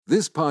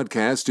This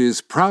podcast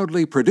is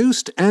proudly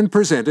produced and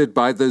presented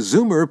by the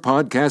Zoomer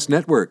Podcast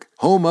Network,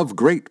 home of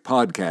great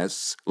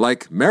podcasts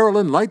like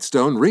Marilyn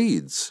Lightstone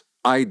Reads,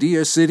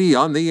 Idea City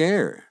on the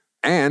Air,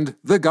 and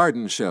The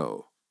Garden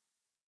Show.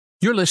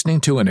 You're listening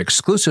to an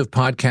exclusive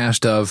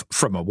podcast of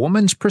From a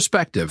Woman's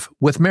Perspective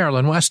with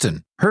Marilyn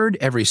Weston, heard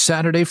every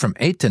Saturday from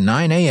 8 to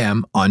 9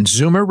 a.m. on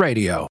Zoomer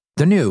Radio,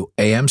 the new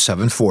AM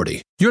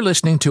 740. You're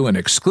listening to an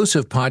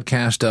exclusive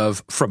podcast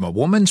of From a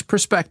Woman's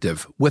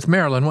Perspective with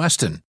Marilyn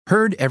Weston,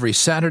 heard every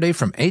Saturday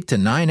from 8 to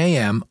 9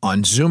 a.m.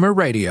 on Zoomer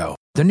Radio,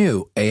 the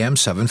new AM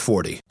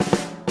 740.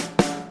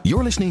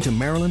 You're listening to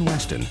Marilyn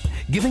Weston,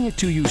 giving it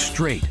to you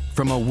straight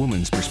from a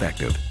woman's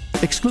perspective,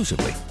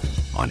 exclusively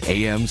on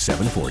AM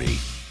 740.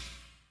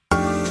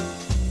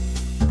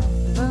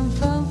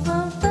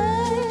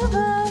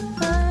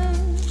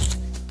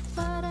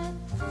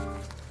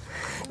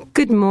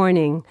 Good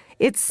morning.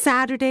 It's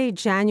Saturday,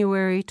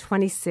 January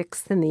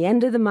 26th, and the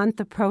end of the month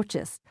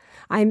approaches.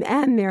 I'm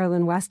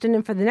Marilyn Weston,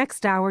 and for the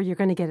next hour, you're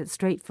going to get it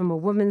straight from a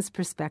woman's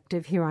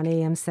perspective here on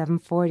AM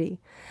 740.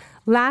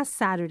 Last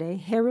Saturday,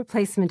 hair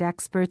replacement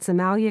experts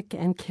Amalia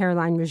and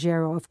Caroline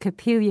Ruggiero of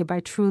Capilia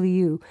by Truly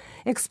You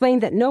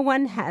explained that no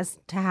one has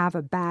to have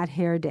a bad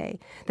hair day,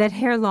 that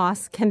hair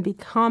loss can be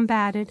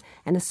combated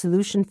and a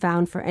solution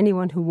found for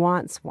anyone who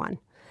wants one.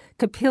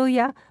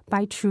 Capilia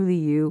by Truly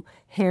You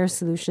Hair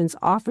Solutions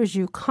offers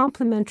you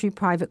complimentary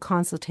private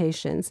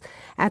consultations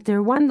at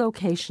their one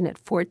location at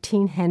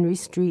 14 Henry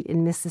Street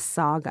in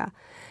Mississauga.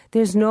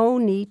 There's no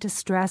need to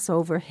stress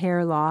over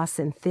hair loss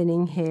and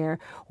thinning hair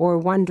or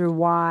wonder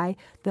why.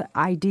 The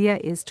idea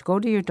is to go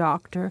to your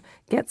doctor,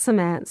 get some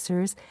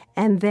answers,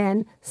 and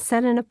then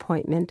set an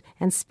appointment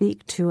and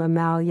speak to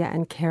Amalia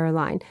and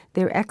Caroline.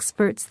 They're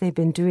experts. They've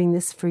been doing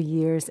this for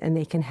years, and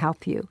they can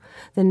help you.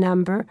 The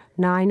number,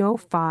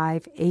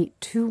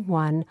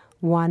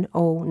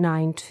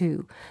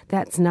 905-821-1092.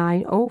 That's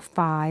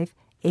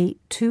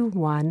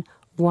 905-821-1092.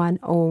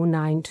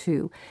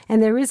 1092.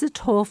 And there is a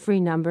toll-free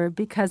number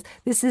because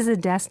this is a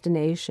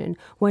destination.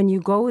 When you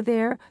go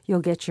there, you'll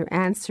get your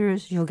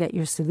answers, you'll get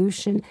your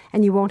solution,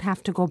 and you won't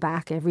have to go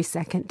back every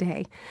second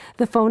day.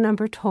 The phone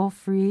number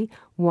toll-free,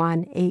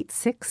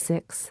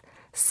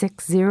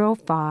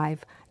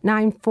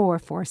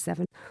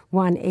 1-866-605-9447,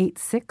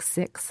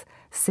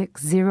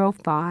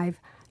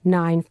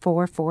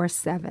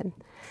 1-866-605-9447.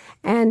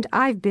 And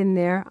I've been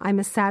there. I'm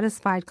a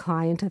satisfied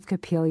client of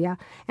Capilia,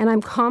 and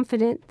I'm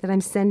confident that I'm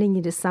sending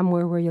you to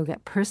somewhere where you'll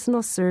get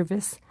personal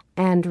service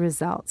and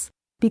results.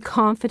 Be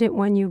confident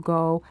when you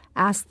go.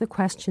 Ask the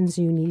questions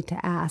you need to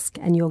ask,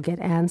 and you'll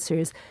get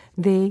answers.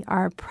 They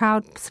are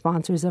proud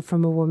sponsors of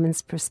From a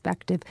Woman's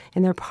Perspective,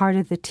 and they're part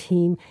of the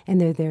team,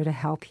 and they're there to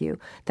help you.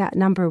 That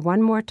number,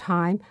 one more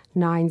time,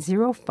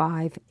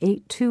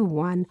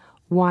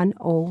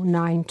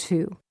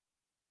 905-821-1092.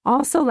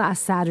 Also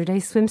last Saturday,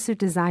 swimsuit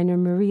designer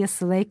Maria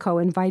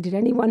Saleko invited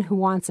anyone who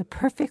wants a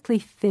perfectly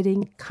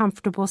fitting,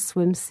 comfortable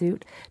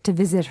swimsuit to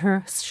visit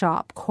her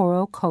shop,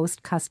 Coral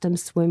Coast Custom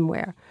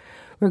Swimwear.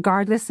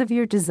 Regardless of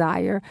your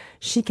desire,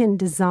 she can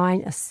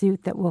design a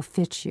suit that will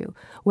fit you,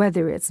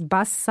 whether it's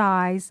bust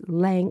size,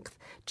 length.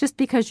 Just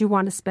because you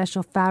want a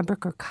special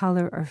fabric or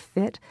color or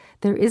fit,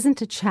 there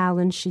isn't a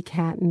challenge she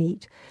can't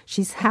meet.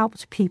 She's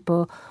helped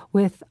people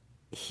with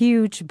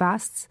huge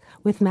busts,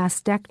 with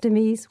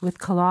mastectomies, with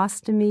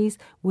colostomies,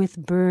 with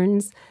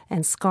burns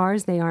and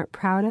scars they aren't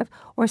proud of,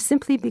 or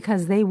simply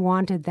because they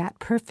wanted that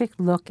perfect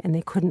look and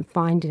they couldn't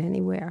find it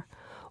anywhere.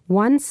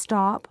 One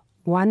stop,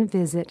 one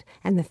visit,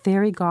 and the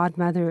fairy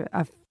godmother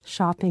of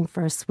shopping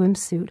for a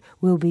swimsuit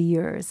will be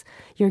yours.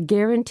 You're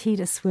guaranteed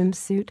a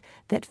swimsuit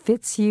that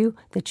fits you,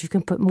 that you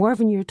can put more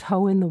than your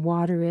toe in the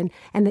water in,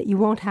 and that you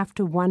won't have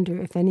to wonder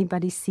if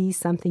anybody sees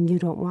something you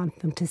don't want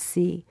them to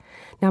see.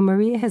 Now,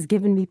 Maria has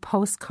given me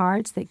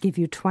postcards that give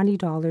you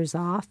 $20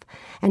 off,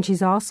 and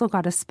she's also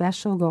got a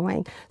special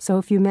going. So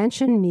if you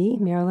mention me,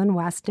 Marilyn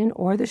Weston,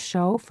 or the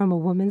show From a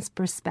Woman's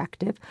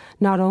Perspective,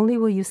 not only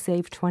will you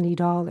save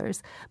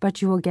 $20,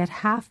 but you will get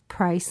half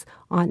price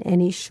on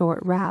any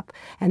short wrap,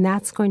 and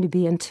that's going to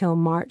be until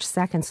March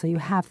 2nd, so you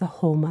have the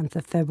whole month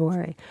of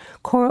February.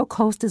 Coral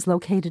Coast is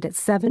located at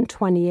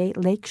 728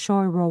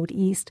 Lakeshore Road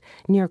East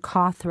near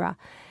Cawthra.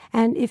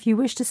 And if you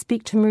wish to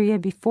speak to Maria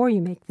before you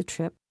make the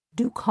trip,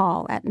 do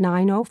call at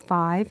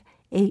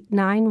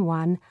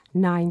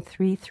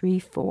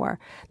 905-891-9334.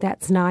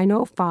 That's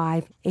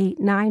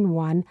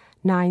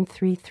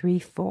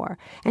 905-891-9334.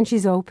 And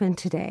she's open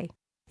today.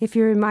 If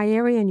you're in my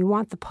area and you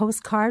want the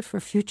postcard for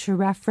future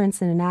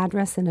reference and an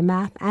address and a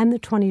map and the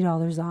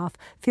 $20 off,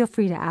 feel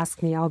free to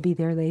ask me. I'll be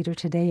there later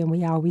today, and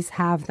we always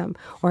have them,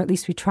 or at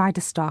least we try to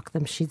stock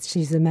them.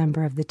 She's a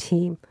member of the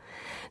team.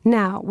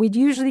 Now, we'd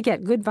usually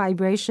get good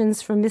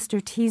vibrations from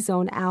Mr.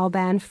 T-Zone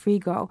Alban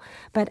Frigo,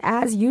 but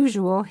as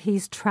usual,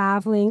 he's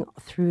traveling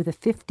through the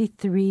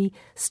 53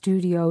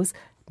 studios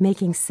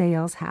making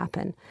sales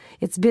happen.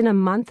 It's been a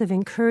month of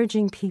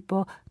encouraging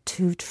people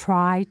to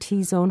try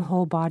T-Zone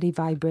Whole Body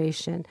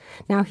Vibration.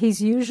 Now,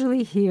 he's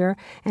usually here,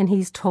 and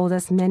he's told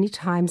us many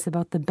times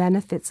about the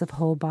benefits of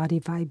whole body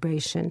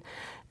vibration.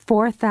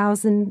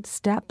 4,000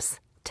 steps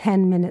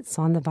 10 minutes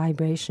on the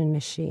vibration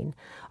machine.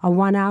 A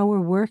 1 hour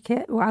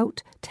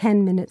workout,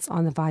 10 minutes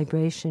on the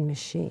vibration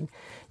machine.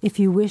 If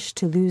you wish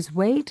to lose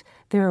weight,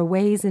 there are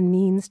ways and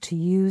means to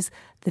use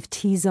the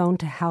T-Zone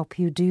to help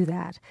you do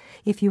that.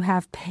 If you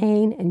have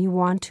pain and you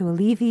want to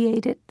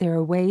alleviate it, there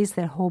are ways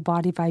that whole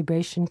body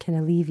vibration can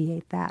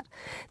alleviate that.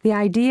 The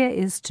idea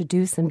is to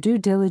do some due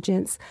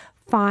diligence,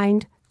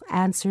 find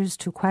answers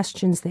to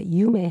questions that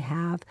you may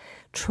have,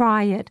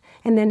 try it,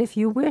 and then if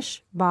you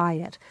wish, buy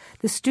it.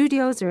 The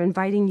studios are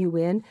inviting you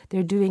in.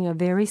 They're doing a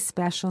very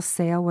special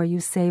sale where you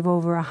save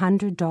over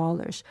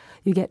 $100.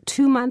 You get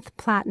 2-month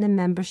platinum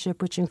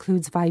membership, which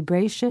includes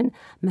vibration,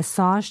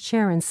 massage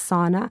chair, and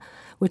sauna,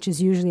 which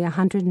is usually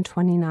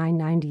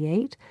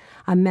 $129.98.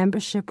 A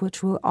membership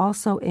which will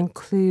also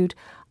include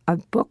a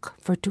book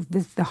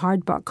with the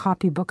hard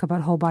copy book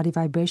about whole body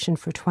vibration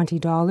for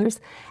 $20,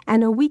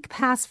 and a week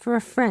pass for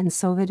a friend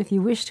so that if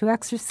you wish to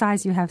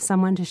exercise, you have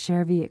someone to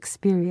share the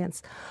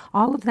experience.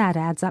 All of that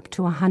adds up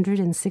to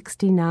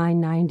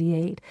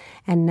 $169.98,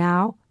 and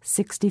now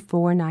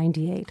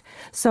 $64.98.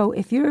 So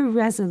if your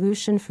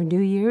resolution for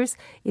New Year's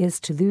is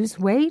to lose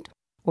weight,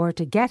 or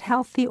to get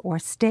healthy or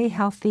stay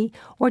healthy,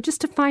 or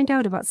just to find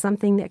out about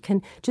something that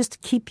can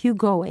just keep you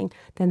going,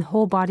 then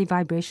whole body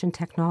vibration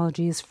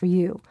technology is for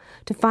you.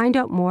 To find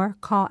out more,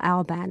 call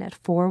Alban at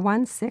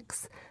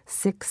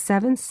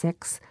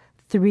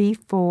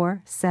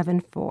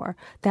 416-676-3474.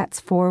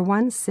 That's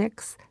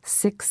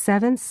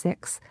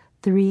 416-676-3474.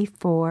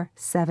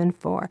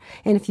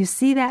 And if you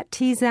see that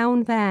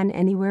T-Zone van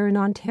anywhere in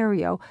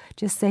Ontario,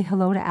 just say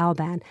hello to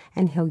Alban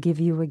and he'll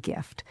give you a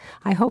gift.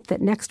 I hope that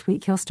next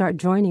week he'll start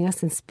joining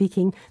us and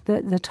speaking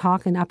the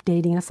talk and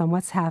updating us on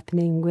what's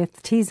happening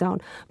with T-Zone.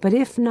 But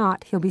if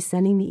not, he'll be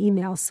sending me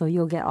emails so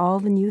you'll get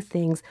all the new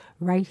things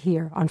right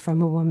here on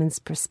From a Woman's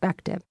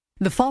Perspective.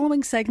 The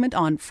following segment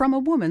on From a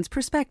Woman's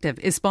Perspective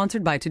is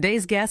sponsored by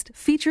today's guest,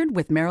 featured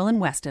with Marilyn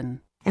Weston.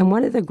 And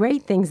one of the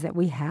great things that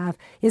we have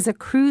is a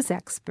cruise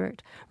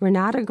expert.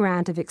 Renata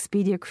Grant of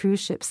Expedia Cruise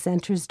Ship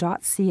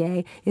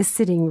Centers.ca is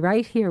sitting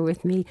right here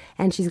with me,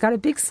 and she's got a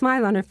big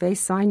smile on her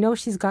face, so I know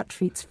she's got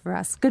treats for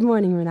us. Good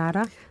morning,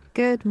 Renata.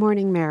 Good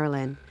morning,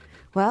 Marilyn.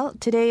 Well,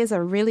 today is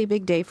a really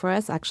big day for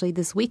us. Actually,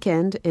 this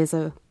weekend is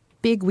a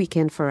big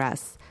weekend for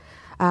us.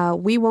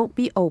 We won't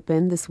be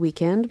open this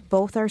weekend.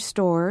 Both our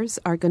stores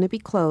are going to be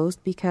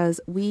closed because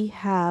we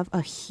have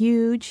a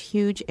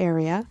huge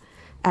area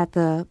at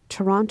the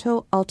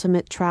Toronto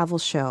Ultimate Travel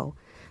Show,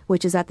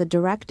 which is at the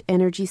Direct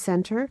Energy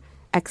Centre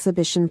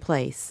Exhibition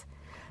Place.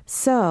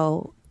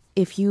 So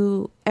if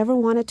you ever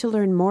wanted to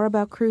learn more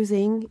about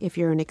cruising, if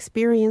you're an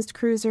experienced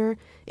cruiser,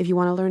 if you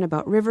want to learn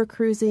about river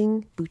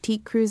cruising,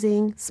 boutique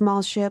cruising,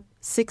 small ship,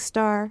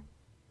 6-star,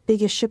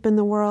 biggest ship in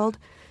the world,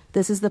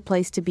 this is the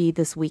place to be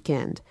this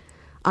weekend.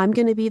 I'm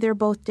going to be there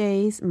both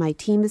days. My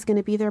team is going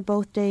to be there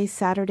both days,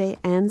 Saturday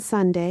and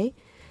Sunday.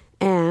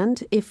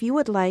 And if you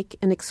would like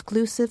an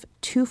exclusive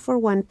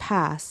 2-for-1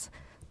 pass,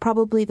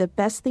 probably the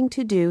best thing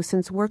to do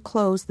since we're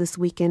closed this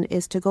weekend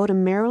is to go to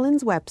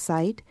Marilyn's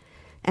website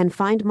and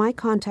find my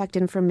contact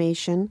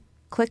information,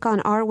 click on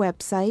our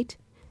website,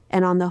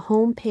 and on the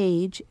home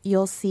page,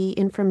 you'll see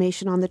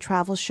information on the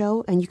travel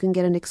show, and you can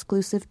get an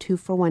exclusive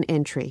 2-for-1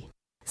 entry.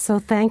 So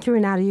thank you,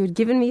 Renata. You had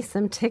given me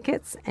some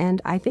tickets,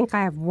 and I think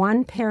I have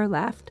 1 pair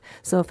left.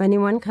 So if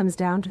anyone comes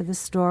down to the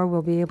store,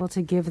 we'll be able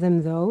to give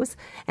them those.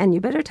 And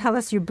you better tell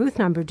us your booth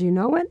number. Do you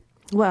know it?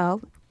 Well,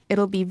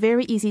 it'll be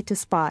very easy to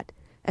spot.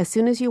 As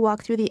soon as you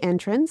walk through the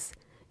entrance,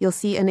 you'll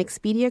see an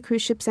Expedia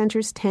Cruise Ship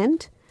Center's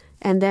tent,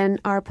 and then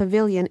our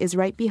pavilion is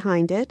right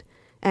behind it.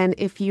 And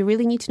if you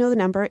really need to know the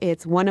number,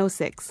 it's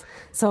 106.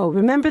 So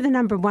remember the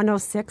number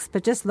 106,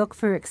 but just look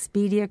for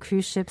Expedia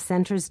Cruise Ship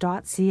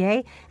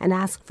Centers.ca and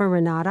ask for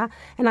Renata.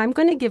 And I'm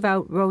going to give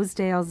out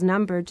Rosedale's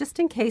number just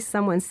in case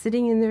someone's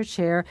sitting in their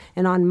chair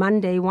and on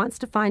Monday wants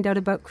to find out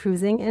about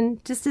cruising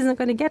and just isn't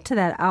going to get to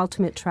that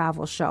ultimate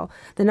travel show.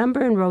 The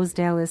number in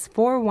Rosedale is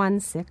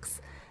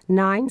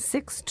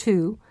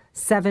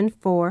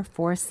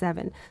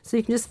 416-962-7447. So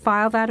you can just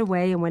file that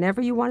away, and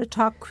whenever you want to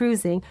talk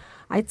cruising,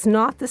 it's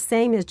not the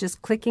same as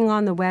just clicking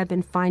on the web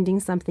and finding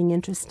something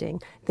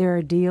interesting. There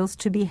are deals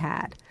to be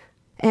had.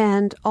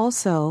 And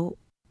also,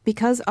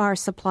 because our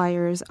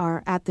suppliers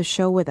are at the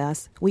show with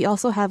us, we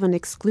also have an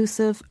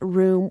exclusive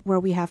room where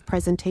we have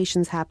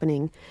presentations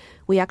happening.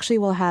 We actually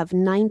will have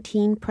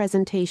 19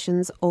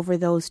 presentations over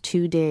those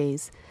 2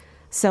 days.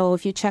 So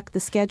if you check the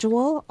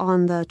schedule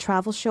on the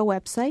travel show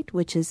website,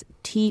 which is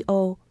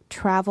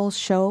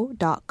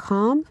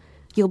totravelshow.com,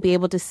 you'll be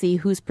able to see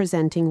who's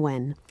presenting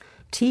when.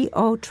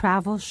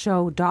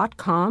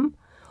 totravelshow.com,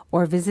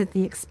 or visit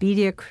the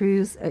Expedia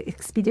Cruise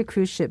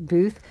Ship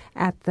booth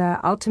at the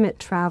Ultimate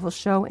Travel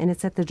Show, and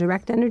it's at the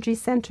Direct Energy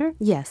Centre.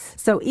 Yes.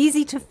 So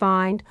easy to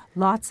find,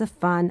 lots of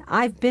fun.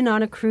 I've been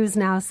on a cruise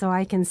now, so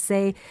I can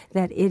say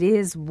that it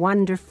is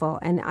wonderful.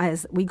 And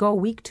as we go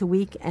week to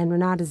week, and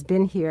Renata's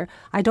been here,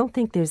 I don't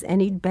think there's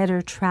any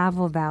better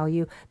travel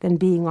value than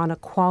being on a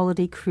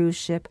quality cruise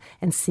ship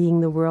and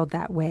seeing the world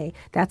that way.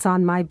 That's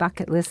on my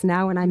bucket list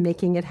now, and I'm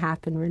making it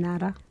happen,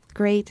 Renata.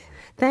 Great.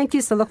 Thank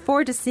you. So look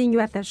forward to seeing you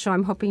at that show.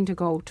 I'm hoping to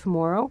go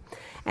tomorrow.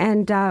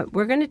 And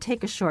we're going to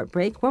take a short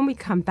break. When we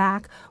come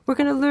back, we're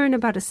going to learn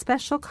about a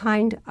special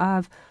kind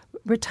of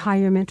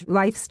retirement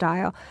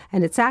lifestyle,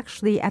 and it's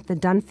actually at the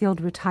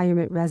Dunfield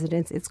Retirement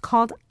Residence. It's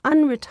called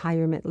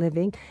Unretirement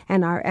Living,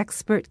 and our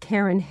expert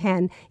Karen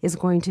Henn is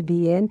going to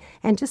be in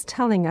and just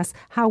telling us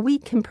how we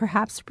can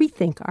perhaps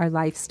rethink our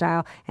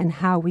lifestyle and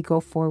how we go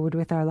forward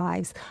with our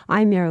lives.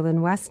 I'm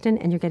Marilyn Weston,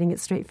 and you're getting it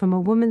straight from a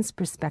woman's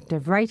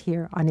perspective right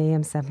here on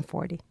AM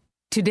 740.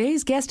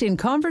 Today's guest in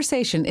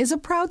conversation is a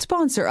proud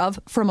sponsor of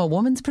From a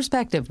Woman's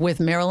Perspective with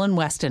Marilyn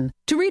Weston.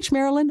 To reach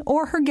Marilyn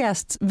or her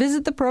guests,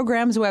 visit the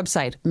program's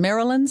website,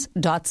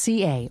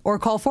 marilyns.ca, or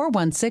call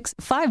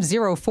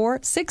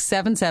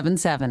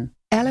 416-504-6777.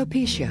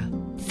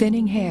 Alopecia,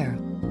 thinning hair,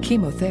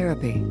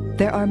 chemotherapy.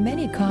 There are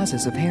many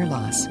causes of hair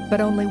loss, but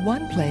only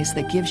one place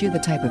that gives you the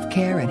type of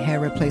care and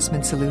hair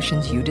replacement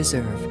solutions you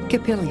deserve.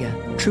 Capilia,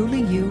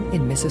 Truly You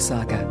in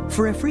Mississauga.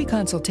 For a free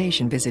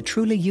consultation, visit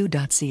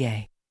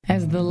trulyu.ca.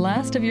 As the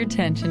last of your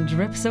tension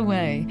drips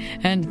away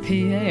and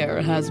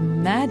Pierre has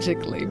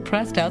magically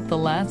pressed out the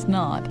last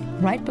knot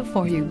right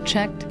before you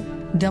checked,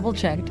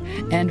 double-checked,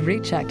 and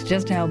rechecked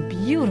just how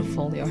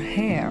beautiful your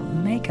hair,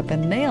 makeup,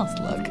 and nails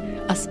look,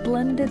 a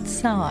splendid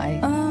sigh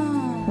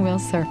will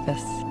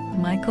surface.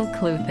 Michael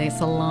Cluthe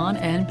Salon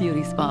and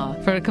Beauty Spa.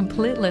 For a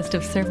complete list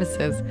of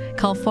services,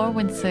 call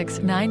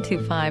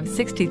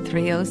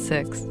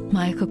 416-925-6306.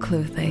 Michael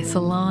Cluthe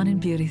Salon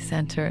and Beauty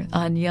Center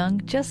on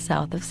Yonge, just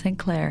south of St.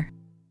 Clair.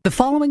 The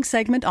following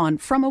segment on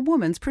From a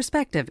Woman's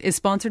Perspective is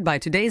sponsored by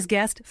today's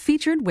guest,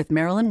 featured with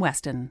Marilyn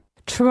Weston.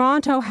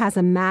 Toronto has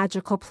a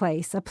magical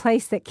place, a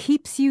place that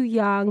keeps you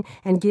young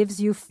and gives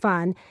you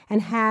fun,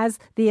 and has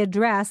the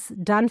address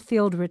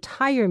Dunfield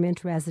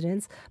Retirement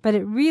Residence, but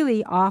it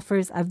really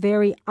offers a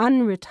very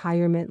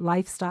unretirement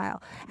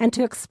lifestyle. And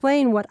to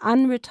explain what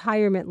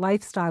unretirement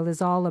lifestyle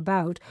is all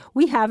about,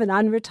 we have an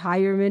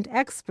unretirement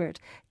expert,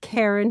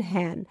 Karen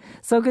Henn.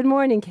 So good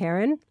morning,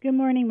 Karen. Good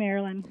morning,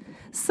 Marilyn.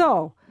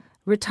 So,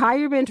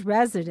 retirement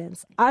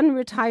residence,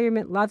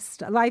 unretirement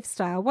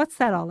lifestyle, what's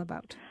that all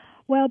about?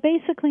 Well,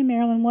 basically,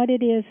 Marilyn, what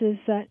it is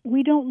that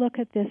we don't look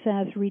at this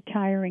as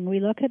retiring.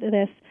 We look at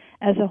this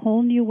as a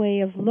whole new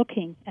way of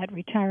looking at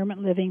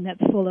retirement living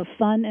that's full of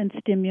fun and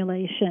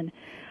stimulation.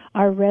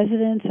 Our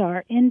residents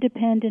are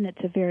independent.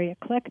 It's a very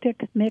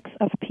eclectic mix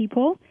of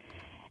people,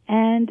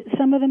 and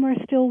some of them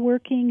are still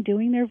working,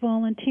 doing their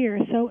volunteer.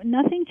 So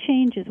nothing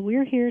changes.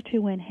 We're here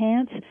to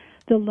enhance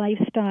the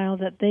lifestyle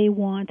that they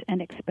want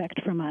and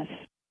expect from us.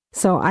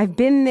 So I've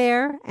been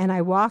there, and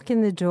I walk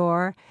in the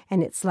door,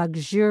 and it's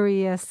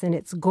luxurious, and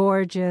it's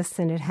gorgeous,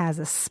 and it has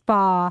a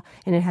spa,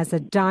 and it has a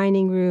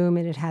dining room,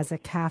 and it has a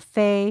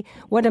cafe.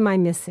 What am I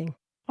missing?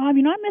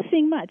 You're not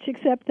missing much,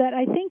 except that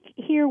I think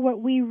here what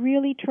we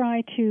really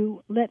try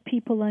to let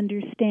people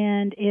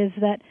understand is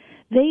that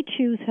they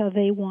choose how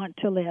they want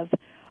to live.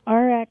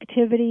 Our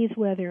activities,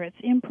 whether it's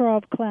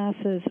improv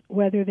classes,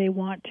 whether they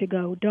want to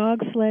go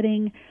dog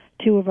sledding,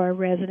 2 of our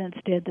residents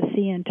did the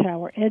CN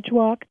Tower Edge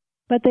Walk,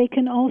 but they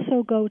can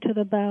also go to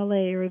the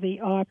ballet or the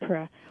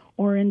opera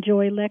or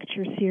enjoy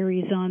lecture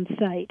series on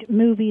site,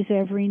 movies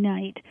every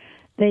night.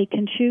 They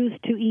can choose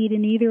to eat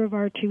in either of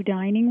our 2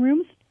 dining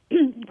rooms.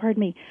 Pardon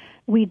me.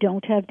 We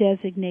don't have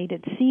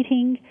designated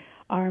seating.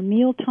 Our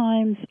meal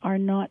times are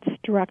not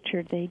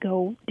structured. They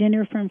go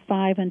dinner from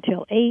 5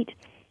 until 8,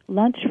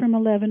 lunch from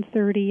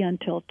 11:30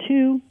 until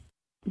 2,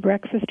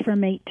 breakfast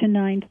from 8 to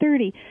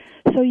 9:30.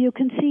 So you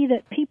can see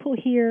that people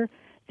here,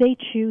 they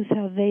choose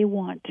how they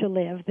want to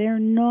live. They're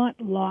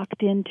not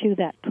locked into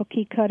that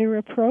cookie-cutter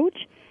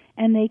approach,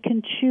 and they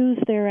can choose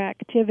their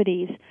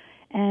activities.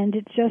 And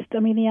it's just,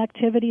 the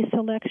activity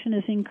selection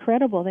is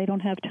incredible. They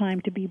don't have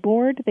time to be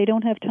bored. They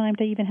don't have time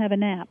to even have a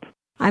nap.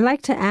 I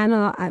like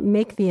to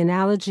make the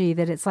analogy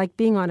that it's like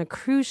being on a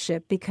cruise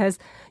ship, because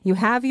you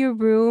have your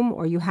room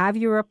or you have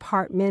your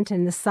apartment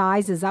and the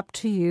size is up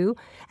to you.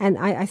 And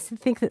I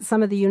think that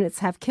some of the units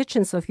have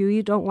kitchens, so if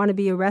you don't want to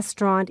be a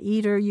restaurant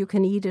eater, you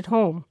can eat at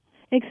home.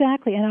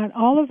 Exactly. And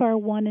all of our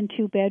 1 and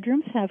 2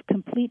 bedrooms have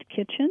complete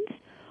kitchens.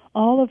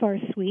 All of our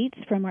suites,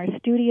 from our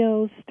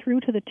studios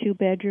through to the 2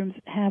 bedrooms,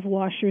 have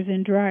washers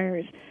and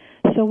dryers.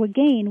 So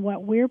again,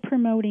 what we're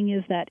promoting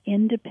is that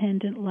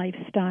independent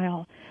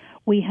lifestyle.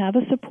 We have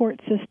a support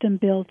system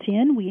built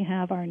in. We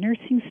have our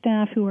nursing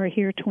staff who are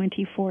here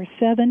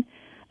 24/7,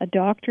 a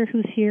doctor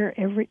who's here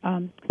every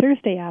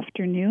Thursday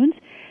afternoons.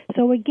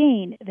 So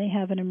again, they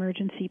have an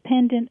emergency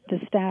pendant. The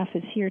staff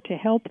is here to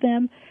help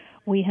them.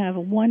 We have a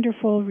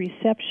wonderful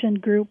reception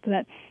group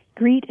that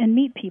greet and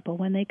meet people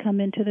when they come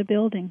into the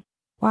building.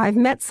 Well, I've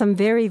met some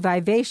very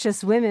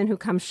vivacious women who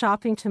come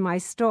shopping to my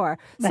store.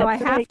 So I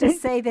have to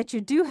say that you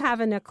do have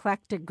an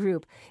eclectic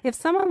group. If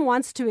someone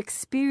wants to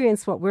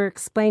experience what we're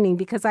explaining,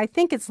 because I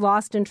think it's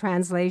lost in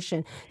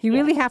translation, you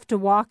really have to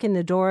walk in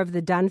the door of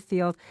the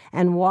Dunfield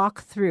and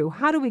walk through.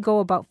 How do we go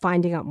about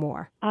finding out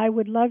more? I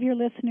would love your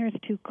listeners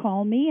to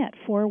call me at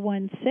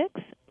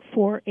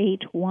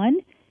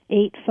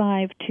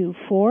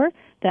 416-481-8524.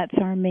 That's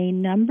our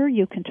main number.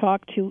 You can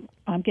talk to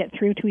get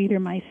through to either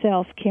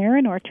myself,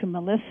 Karen, or to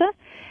Melissa.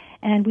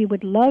 And we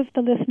would love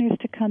the listeners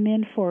to come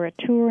in for a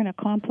tour and a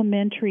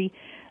complimentary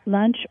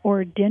lunch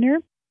or dinner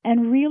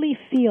and really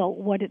feel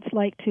what it's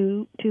like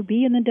to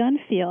be in the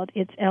Dunfield.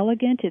 It's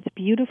elegant, it's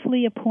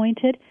beautifully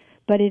appointed,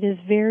 but it is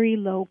very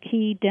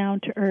low-key,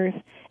 down-to-earth,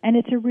 and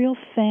it's a real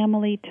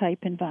family-type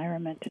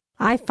environment.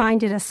 I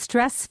find it a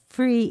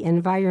stress-free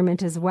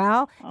environment as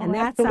well, and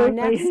that's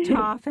absolutely. Our next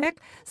topic.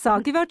 So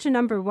I'll give out your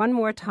number one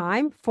more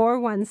time,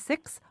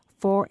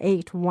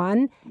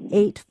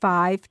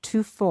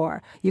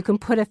 416-481-8524. You can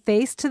put a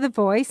face to the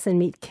voice and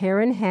meet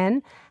Karen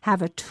Henn,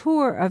 have a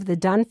tour of the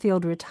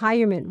Dunfield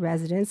retirement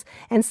residence,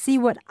 and see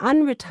what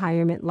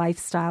unretirement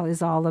lifestyle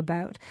is all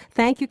about.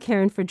 Thank you,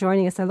 Karen, for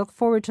joining us. I look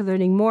forward to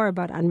learning more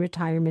about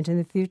unretirement in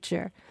the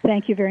future.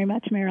 Thank you very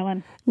much,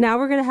 Marilyn. Now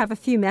we're going to have a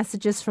few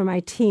messages from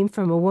my team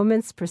from a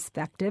woman's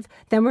perspective.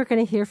 Then we're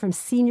going to hear from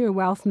Senior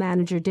Wealth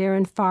Manager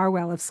Darren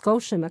Farwell of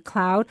Scotia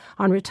McLeod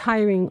on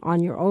retiring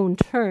on your own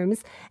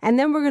terms. And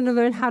then we're going to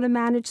learn how to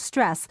manage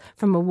stress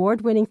from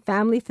award-winning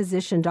family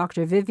physician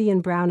Dr. Vivian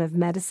Brown of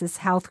Medicis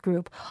Health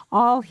Group,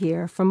 all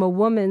here from a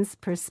woman's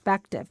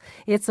perspective.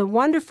 It's a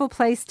wonderful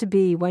place to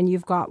be when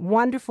you've got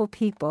wonderful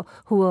people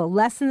who will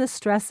lessen the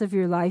stress of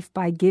your life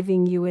by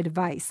giving you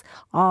advice,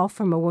 all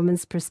from a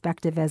woman's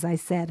perspective, as I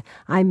said.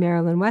 I'm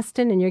Marilyn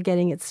Weston, and you're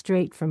getting it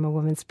straight from a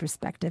woman's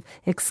perspective,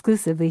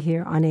 exclusively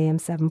here on AM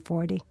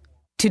 740.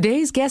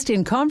 Today's guest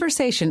in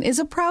conversation is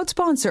a proud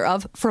sponsor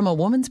of From a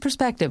Woman's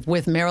Perspective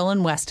with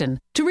Marilyn Weston.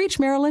 To reach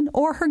Marilyn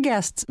or her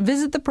guests,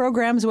 visit the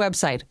program's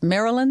website,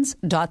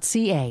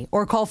 marilyns.ca,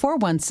 or call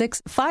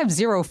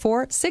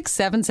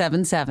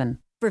 416-504-6777.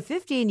 For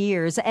 15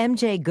 years,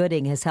 MJ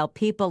Gooding has helped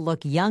people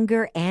look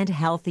younger and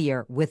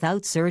healthier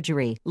without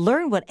surgery.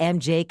 Learn what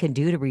MJ can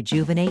do to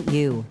rejuvenate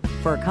you.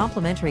 For a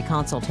complimentary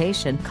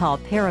consultation, call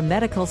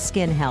Paramedical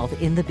Skin Health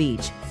in the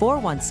Beach,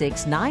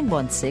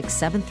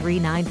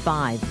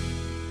 416-916-7395.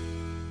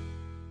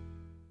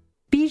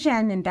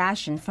 Bijan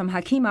Mindashan from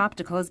Hakim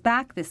Optical is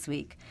back this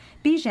week.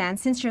 Bijan,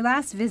 since your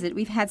last visit,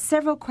 we've had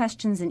several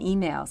questions and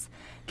emails.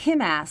 Kim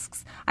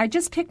asks, I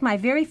just picked my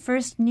very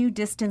first new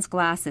distance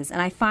glasses,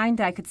 and I find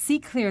that I could see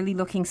clearly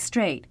looking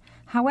straight.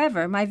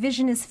 However, my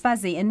vision is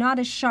fuzzy and not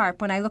as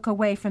sharp when I look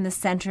away from the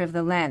center of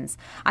the lens.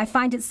 I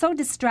find it so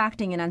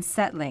distracting and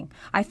unsettling.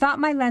 I thought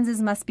my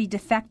lenses must be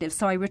defective,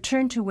 so I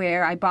returned to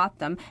where I bought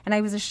them, and I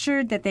was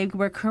assured that they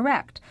were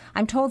correct.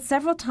 I'm told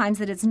several times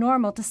that it's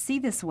normal to see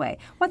this way.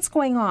 What's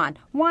going on?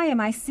 Why am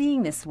I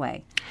seeing this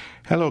way?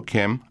 Hello,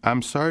 Kim.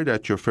 I'm sorry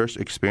that your first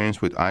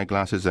experience with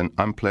eyeglasses is an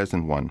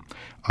unpleasant one.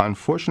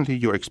 Unfortunately,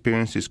 your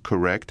experience is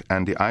correct,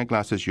 and the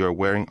eyeglasses you are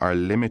wearing are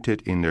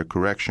limited in their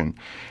correction.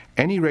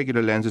 Any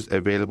regular lenses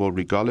available,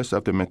 regardless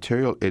of the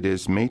material it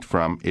is made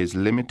from, is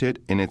limited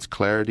in its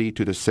clarity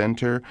to the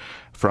center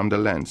from the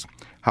lens.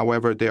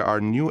 However, there are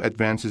new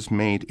advances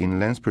made in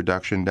lens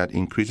production that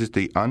increases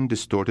the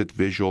undistorted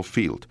visual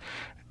field.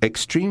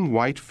 Extreme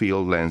wide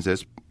field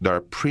lenses that are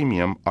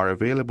premium are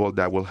available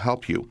that will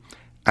help you.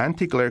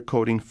 Anti-glare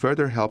coating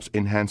further helps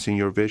enhancing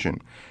your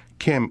vision.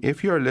 Kim,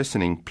 if you are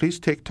listening, please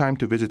take time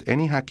to visit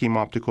any Hakim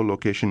Optical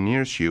location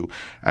nearest you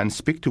and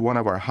speak to one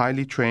of our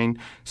highly trained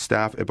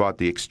staff about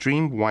the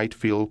extreme wide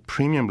field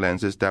premium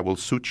lenses that will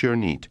suit your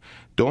need.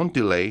 Don't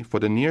delay. For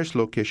the nearest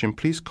location,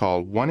 please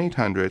call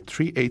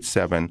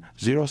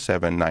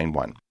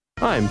 1-800-387-0791.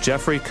 I'm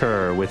Jeffrey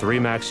Kerr with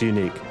RE/MAX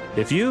Unique.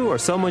 If you or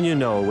someone you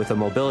know with a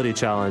mobility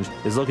challenge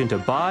is looking to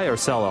buy or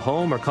sell a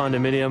home or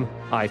condominium,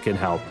 I can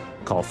help.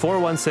 Call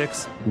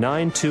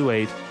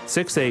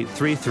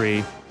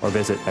 416-928-6833 or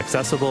visit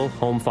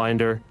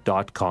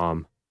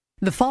accessiblehomefinder.com.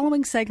 The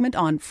following segment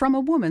on From a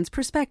Woman's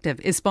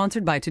Perspective is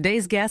sponsored by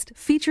today's guest,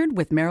 featured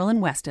with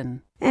Marilyn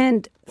Weston.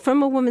 And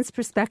From a Woman's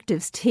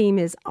Perspectives team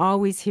is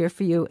always here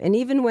for you. And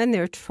even when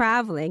they're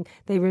traveling,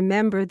 they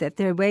remember that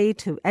their way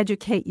to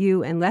educate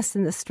you and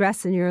lessen the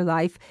stress in your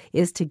life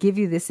is to give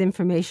you this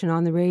information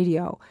on the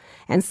radio.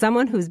 And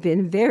someone who's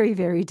been very,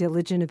 very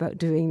diligent about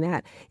doing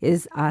that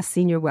is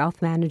Senior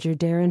Wealth Manager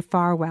Darren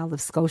Farwell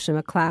of Scotia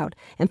McLeod.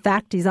 In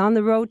fact, he's on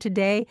the road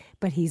today,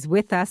 but he's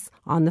with us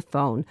on the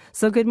phone.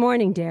 So good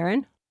morning,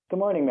 Darren. Good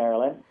morning,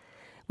 Marilyn.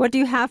 What do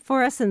you have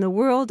for us in the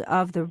world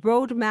of the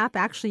roadmap?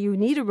 Actually, you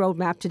need a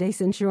roadmap today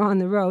since you're on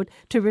the road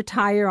to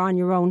retire on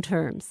your own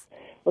terms.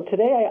 Well,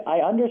 today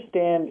I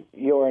understand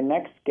your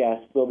next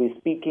guest will be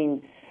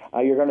speaking.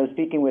 You're going to be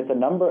speaking with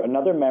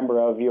another member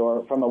of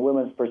your From a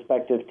Women's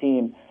Perspective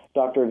team,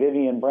 Dr.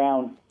 Vivian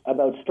Brown,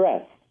 about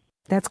stress.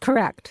 That's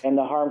correct. And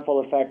the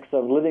harmful effects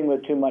of living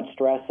with too much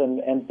stress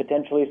and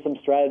potentially some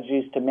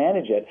strategies to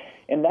manage it.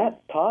 And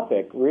that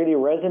topic really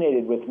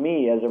resonated with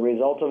me as a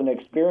result of an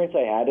experience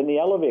I had in the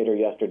elevator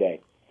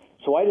yesterday.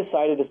 So I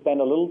decided to spend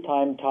a little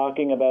time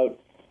talking about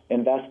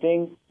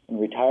investing and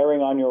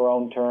retiring on your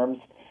own terms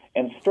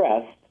and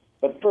stress.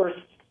 But first,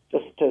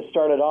 just to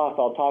start it off,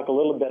 I'll talk a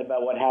little bit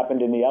about what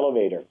happened in the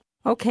elevator.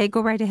 Okay,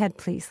 go right ahead,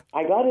 please.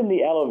 I got in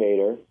the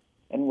elevator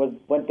and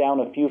went down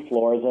a few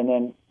floors, and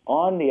then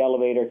on the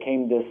elevator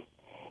came this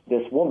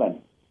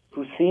woman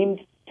who seemed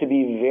to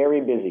be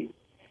very busy.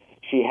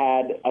 She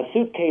had a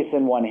suitcase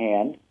in one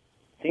hand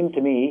seemed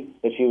to me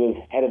that she was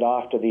headed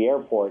off to the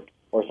airport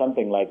or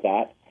something like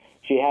that.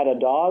 She had a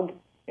dog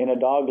in a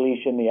dog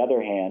leash in the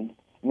other hand,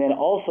 and then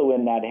also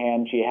in that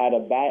hand she had a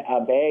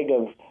bag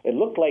of, it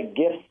looked like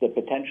gifts that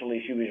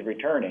potentially she was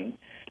returning.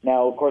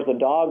 Now, of course, the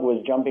dog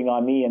was jumping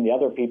on me and the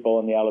other people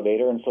in the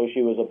elevator, and so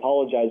she was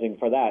apologizing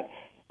for that.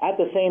 At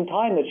the same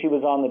time that she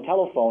was on the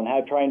telephone,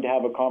 trying to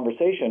have a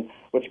conversation,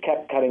 which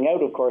kept cutting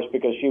out, of course,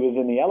 because she was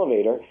in the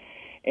elevator.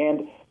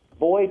 And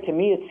boy, to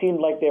me, it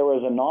seemed like there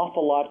was an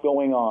awful lot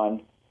going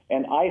on,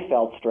 and I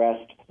felt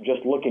stressed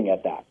just looking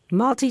at that.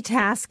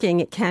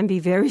 Multitasking, it can be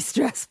very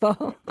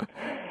stressful.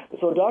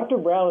 So Dr.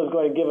 Brown is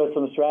going to give us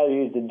some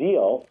strategies to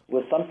deal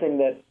with something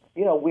that,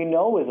 we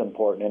know is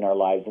important in our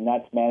lives, and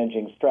that's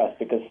managing stress,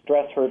 because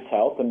stress hurts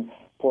health, and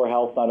poor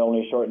health not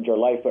only shortens your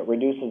life, but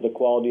reduces the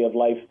quality of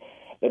life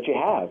that you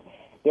have.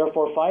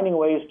 Therefore, finding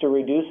ways to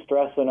reduce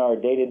stress in our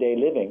day-to-day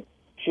living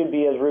should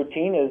be as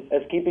routine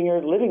as keeping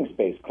your living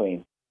space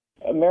clean.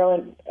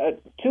 Marilyn,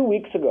 2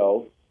 weeks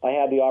ago, I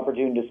had the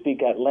opportunity to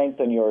speak at length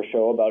on your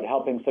show about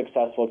helping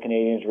successful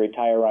Canadians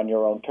retire on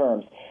your own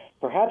terms.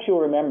 Perhaps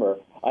you'll remember,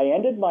 I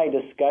ended my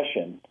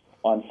discussion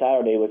on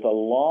Saturday with a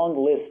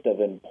long list of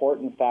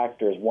important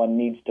factors one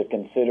needs to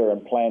consider in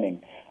planning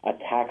a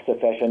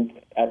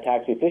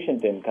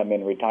tax-efficient income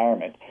in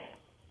retirement,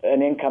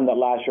 an income that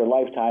lasts your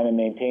lifetime and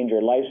maintains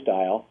your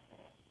lifestyle,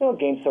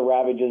 against the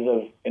ravages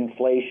of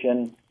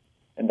inflation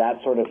and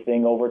that sort of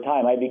thing over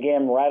time. I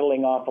began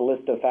rattling off a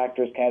list of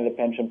factors: Canada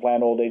Pension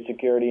Plan, old age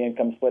security,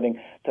 income splitting,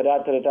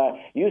 ta-da.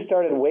 You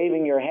started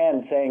waving your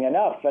hand saying,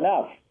 enough.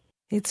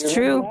 It's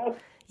true.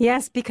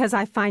 Yes, because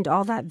I find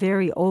all that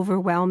very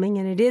overwhelming,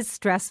 and it is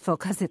stressful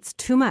because it's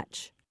too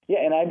much. Yeah,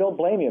 and I don't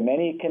blame you.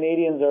 Many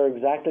Canadians are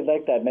exactly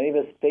like that. Many of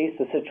us face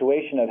the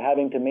situation of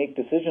having to make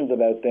decisions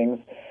about things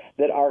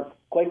that are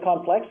quite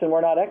complex, and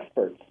we're not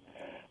experts.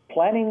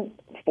 Planning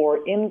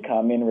for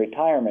income in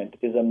retirement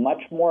is a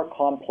much more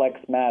complex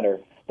matter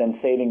than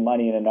saving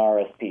money in an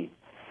RSP.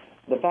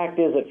 The fact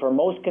is that for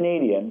most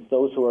Canadians,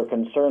 those who are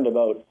concerned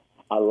about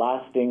a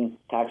lasting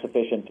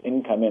tax-efficient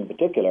income in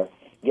particular,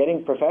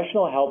 getting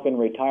professional help in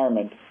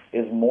retirement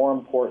is more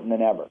important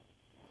than ever.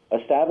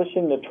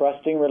 Establishing the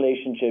trusting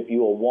relationship you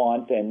will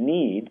want and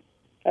need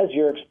as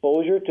your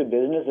exposure to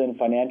business and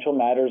financial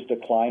matters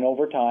decline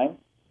over time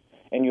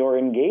and your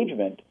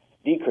engagement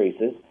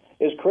decreases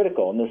is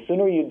critical. And the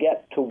sooner you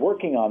get to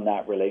working on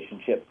that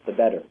relationship, the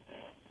better.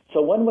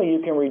 So one way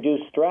you can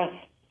reduce stress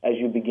as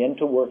you begin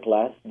to work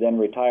less, then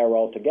retire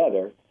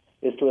altogether,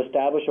 is to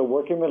establish a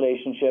working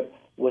relationship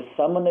with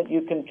someone that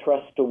you can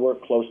trust to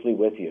work closely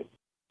with you.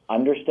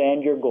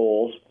 Understand your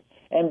goals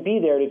and be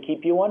there to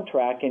keep you on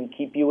track and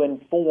keep you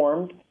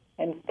informed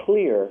and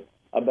clear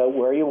about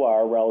where you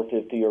are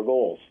relative to your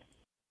goals.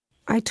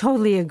 I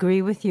totally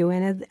agree with you.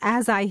 And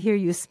as I hear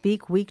you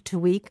speak week to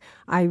week,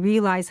 I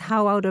realize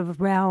how out of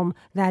realm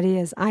that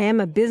is. I am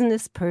a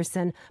business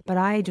person, but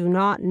I do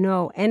not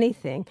know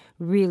anything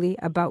really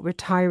about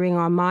retiring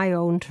on my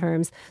own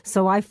terms.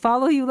 So I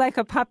follow you like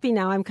a puppy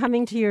now. I'm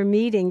coming to your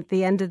meeting at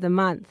the end of the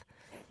month.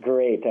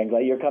 Great. I'm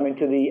glad you're coming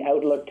to the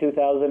Outlook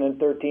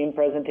 2013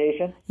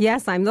 presentation.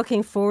 Yes, I'm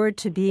looking forward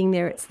to being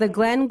there. It's the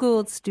Glenn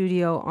Gould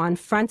Studio on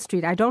Front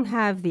Street. I don't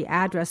have the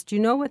address. Do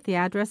you know what the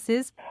address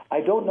is?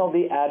 I don't know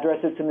the address.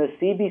 It's in the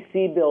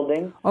CBC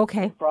building.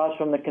 Okay. Across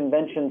from the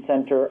Convention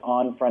Center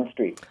on Front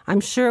Street.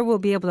 I'm sure we'll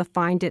be able to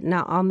find it.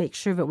 Now, I'll make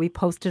sure that we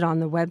post it on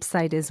the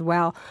website as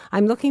well.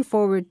 I'm looking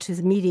forward to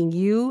meeting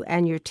you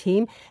and your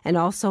team, and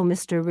also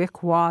Mr.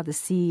 Rick Waugh, the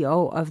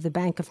CEO of the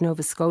Bank of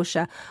Nova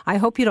Scotia. I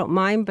hope you don't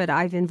mind, but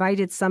I've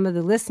invited some of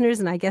the listeners,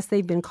 and I guess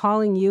they've been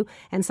calling you,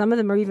 and some of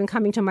them are even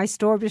coming to my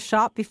store to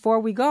shop before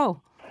we go.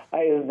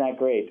 Isn't that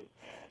great?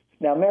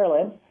 Now,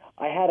 Marilyn,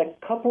 I had a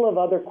couple of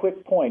other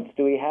quick points.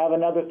 Do we have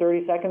another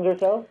 30 seconds or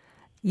so?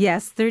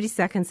 Yes, 30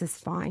 seconds is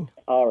fine.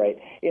 All right.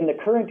 In the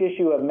current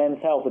issue of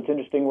Men's Health, it's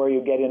interesting where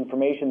you get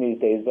information these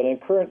days, but in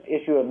the current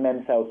issue of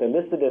Men's Health, they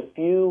listed a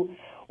few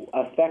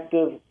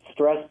effective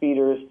stress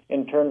beaters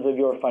in terms of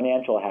your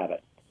financial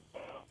habit.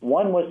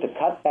 One was to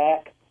cut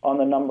back on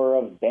the number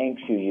of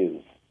banks you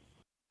use.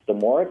 The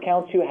more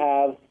accounts you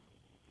have,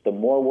 the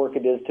more work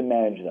it is to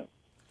manage them.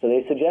 So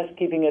they suggest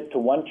keeping it to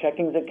one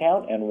checkings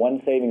account and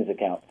one savings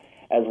account,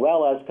 as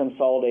well as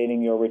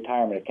consolidating your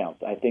retirement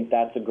accounts. I think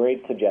that's a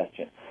great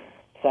suggestion.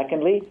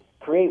 Secondly,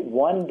 create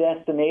one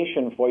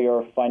destination for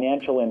your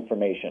financial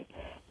information.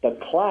 The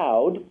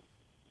cloud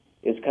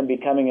is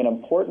becoming an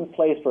important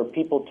place for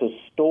people to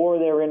store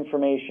their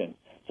information.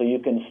 So you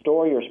can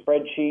store your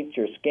spreadsheets,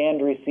 your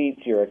scanned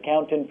receipts, your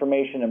account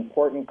information,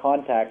 important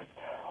contacts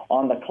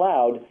on the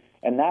cloud,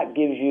 and that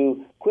gives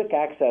you quick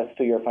access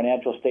to your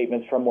financial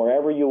statements from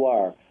wherever you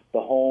are, the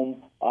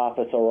home,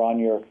 office, or on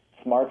your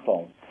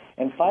smartphone.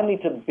 And finally,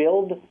 to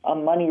build a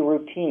money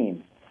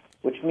routine,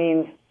 which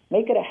means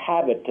make it a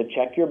habit to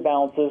check your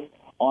balances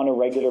on a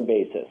regular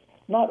basis.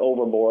 Not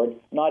overboard,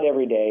 not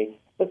every day,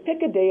 but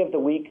pick a day of the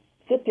week,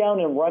 sit down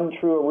and run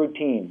through a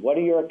routine. What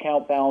are your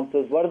account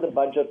balances? What do the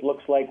budget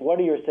looks like? What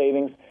are your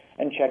savings?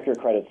 And check your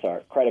credit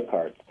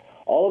cards.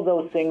 All of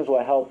those things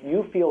will help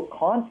you feel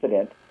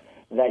confident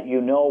that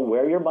you know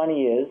where your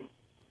money is,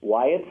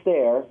 why it's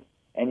there,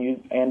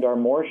 and are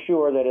more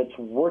sure that it's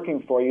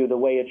working for you the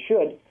way it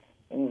should,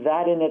 and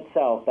that in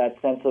itself, that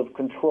sense of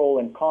control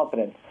and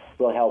confidence,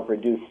 will help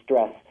reduce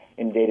stress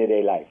in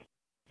day-to-day life.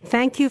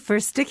 Thank you for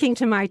sticking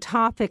to my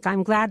topic.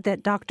 I'm glad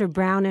that Dr.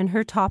 Brown and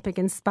her topic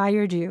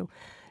inspired you.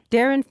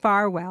 Darren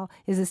Farwell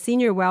is a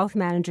Senior Wealth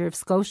Manager of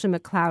Scotia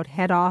McLeod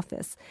Head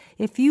Office.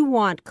 If you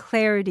want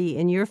clarity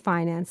in your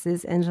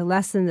finances and to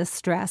lessen the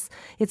stress,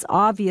 it's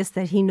obvious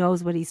that he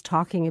knows what he's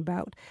talking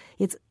about.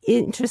 It's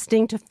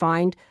interesting to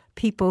find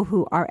people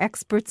who are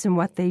experts in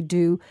what they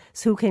do,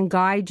 who can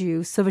guide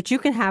you so that you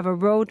can have a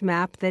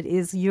roadmap that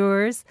is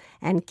yours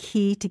and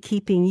key to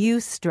keeping you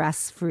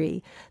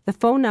stress-free. The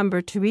phone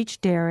number to reach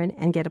Darren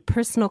and get a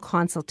personal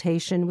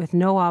consultation with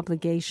no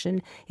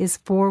obligation is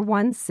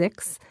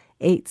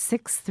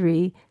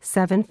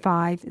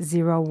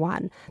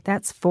 416-863-7501.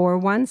 That's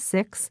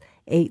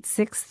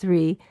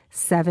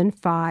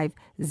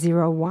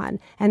 416-863-7501.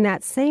 And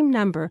that same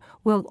number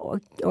will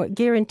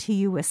guarantee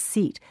you a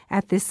seat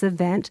at this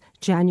event,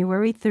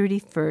 January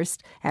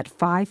 31st at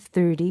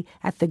 5:30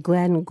 at the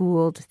Glenn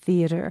Gould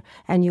Theatre.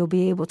 And you'll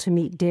be able to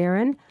meet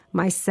Darren,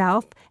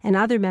 myself, and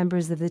other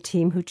members of the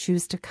team who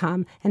choose to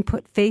come and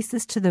put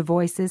faces to the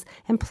voices,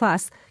 and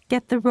plus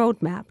get the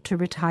roadmap to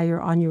retire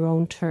on your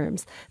own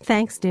terms.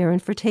 Thanks,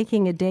 Darren, for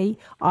taking a day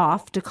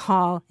off to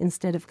call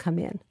instead of come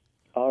in.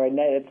 All right,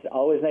 it's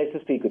always nice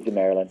to speak with you,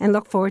 Marilyn. And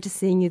look forward to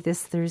seeing you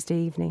this Thursday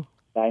evening.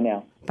 Bye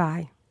now.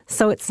 Bye.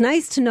 So it's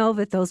nice to know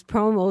that those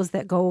promos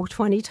that go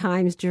 20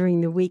 times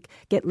during the week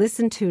get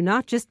listened to,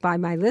 not just by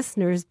my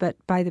listeners, but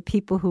by the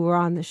people who are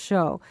on the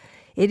show.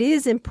 It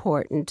is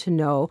important to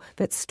know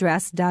that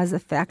stress does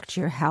affect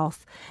your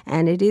health,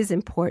 and it is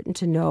important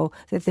to know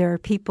that there are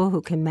people who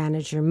can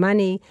manage your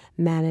money,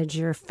 manage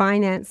your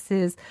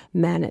finances,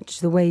 manage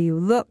the way you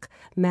look,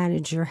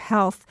 manage your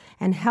health,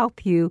 and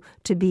help you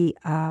to be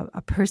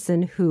a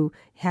person who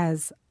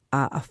has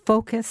a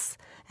focus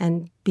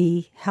and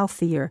be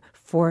healthier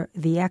for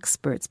the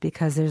experts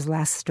because there's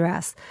less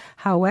stress.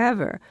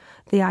 However,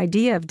 the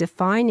idea of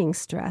defining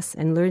stress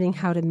and learning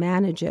how to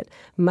manage it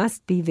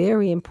must be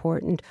very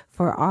important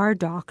for our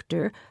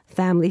doctor,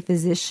 family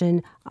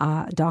physician,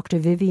 Dr.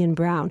 Vivian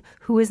Brown,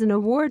 who is an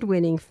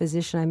award-winning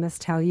physician, I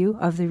must tell you,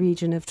 of the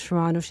region of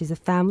Toronto. She's a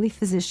family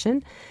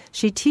physician.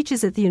 She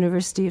teaches at the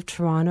University of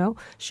Toronto.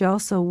 She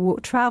also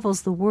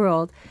travels the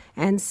world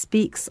and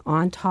speaks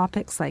on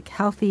topics like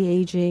healthy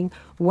aging,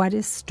 what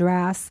is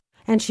stress,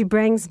 and she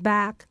brings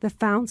back the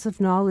founts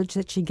of knowledge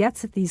that she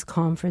gets at these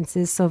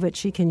conferences so that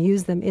she can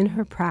use them in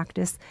her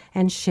practice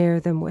and share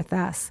them with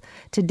us.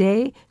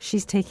 Today,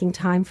 she's taking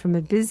time from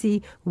a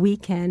busy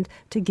weekend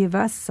to give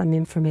us some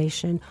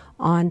information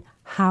on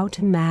how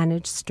to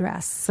manage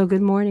stress. So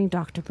good morning,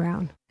 Dr.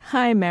 Brown.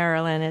 Hi,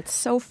 Marilyn. It's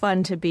so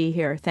fun to be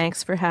here.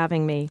 Thanks for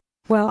having me.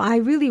 Well, I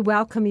really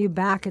welcome you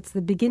back. It's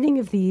the beginning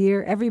of the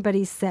year.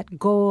 Everybody's set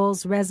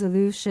goals,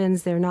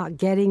 resolutions. They're not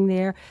getting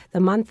there. The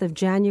month of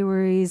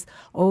January's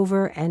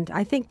over, and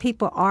I think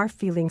people are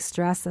feeling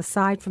stress,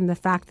 aside from the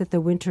fact that the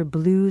winter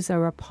blues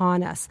are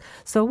upon us.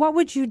 So what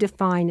would you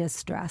define as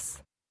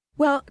stress?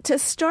 Well, to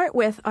start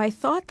with, I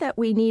thought that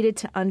we needed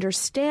to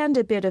understand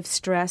a bit of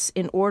stress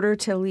in order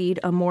to lead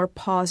a more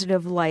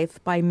positive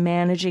life by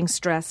managing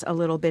stress a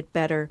little bit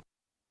better.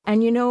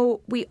 And you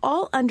know, we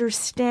all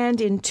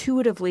understand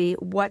intuitively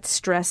what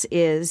stress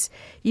is.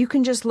 You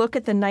can just look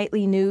at the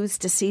nightly news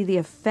to see the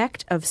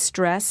effect of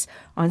stress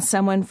on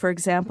someone, for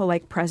example,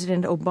 like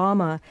President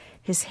Obama.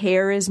 His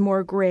hair is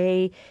more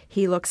gray.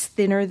 He looks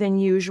thinner than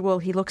usual.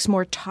 He looks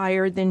more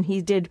tired than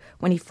he did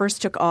when he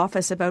first took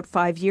office about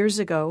 5 years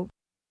ago.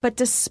 But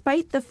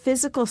despite the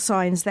physical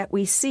signs that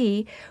we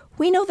see,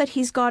 we know that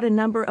he's got a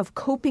number of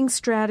coping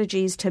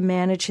strategies to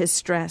manage his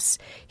stress.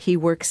 He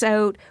works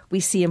out.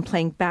 We see him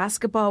playing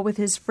basketball with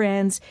his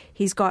friends.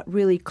 He's got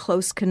really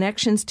close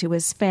connections to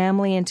his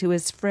family and to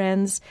his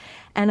friends.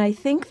 And I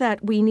think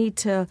that we need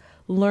to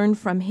learn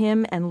from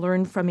him and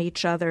learn from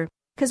each other.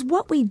 Because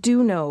what we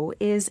do know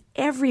is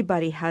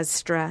everybody has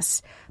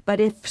stress. But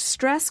if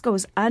stress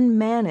goes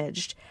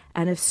unmanaged,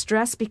 and if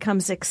stress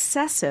becomes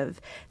excessive,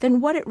 then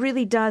what it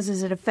really does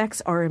is it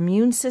affects our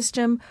immune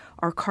system,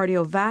 our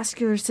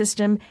cardiovascular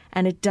system,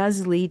 and it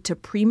does lead to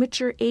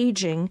premature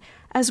aging,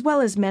 as well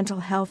as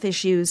mental health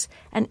issues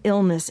and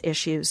illness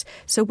issues.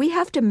 So we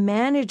have to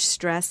manage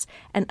stress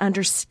and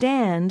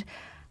understand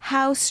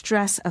how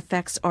stress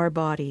affects our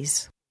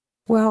bodies.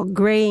 Well,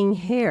 graying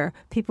hair,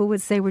 people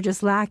would say we're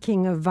just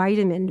lacking a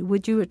vitamin.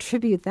 Would you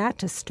attribute that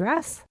to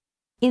stress?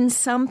 In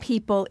some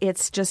people,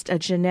 it's just a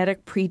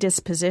genetic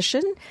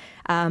predisposition.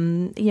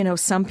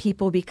 Some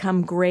people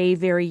become gray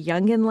very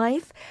young in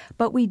life,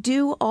 but we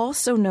do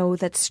also know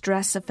that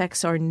stress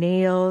affects our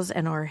nails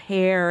and our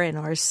hair and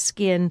our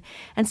skin,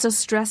 and so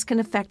stress can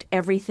affect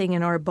everything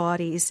in our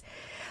bodies.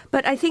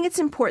 But I think it's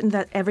important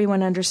that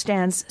everyone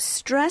understands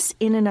stress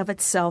in and of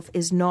itself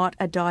is not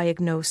a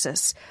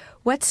diagnosis.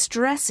 What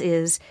stress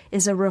is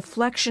a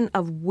reflection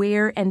of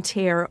wear and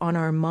tear on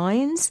our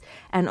minds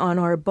and on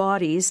our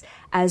bodies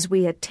as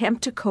we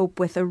attempt to cope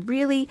with a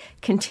really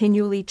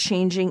continually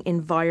changing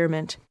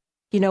environment.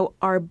 You know,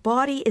 our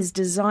body is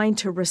designed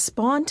to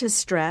respond to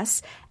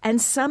stress,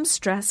 and some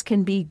stress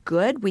can be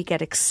good. We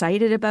get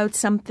excited about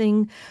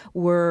something.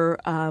 We're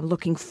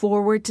looking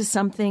forward to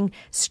something.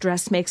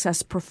 Stress makes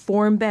us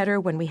perform better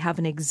when we have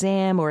an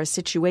exam or a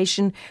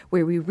situation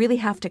where we really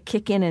have to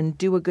kick in and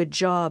do a good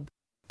job.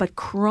 But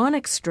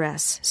chronic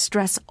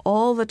stress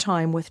all the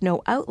time with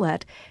no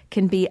outlet,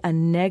 can be a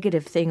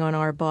negative thing on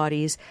our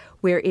bodies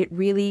where it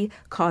really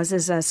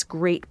causes us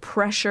great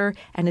pressure,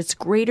 and it's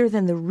greater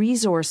than the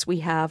resource we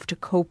have to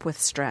cope with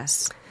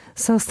stress.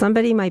 So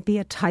somebody might be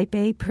a type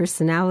A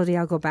personality.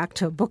 I'll go back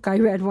to a book I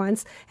read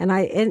once, and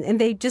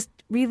they just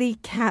really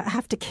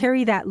have to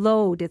carry that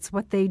load. It's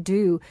what they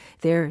do.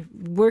 They're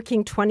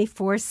working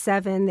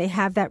 24/7. They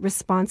have that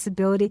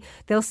responsibility.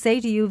 They'll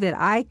say to you that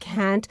I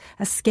can't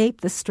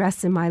escape the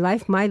stress in my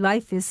life. My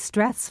life is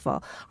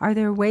stressful. Are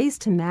there ways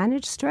to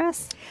manage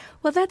stress?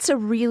 Well, that's a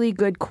really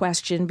good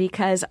question,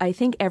 because I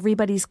think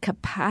everybody's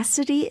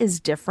capacity is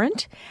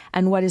different,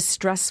 and what is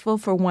stressful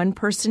for one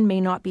person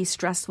may not be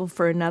stressful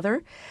for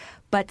another.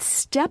 But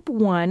step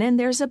one, and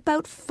there's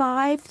about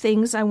 5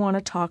 things I want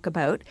to talk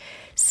about.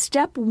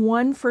 Step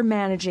one for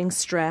managing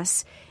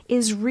stress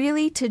is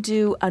really to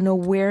do an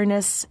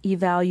awareness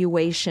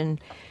evaluation.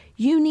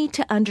 You need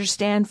to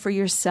understand for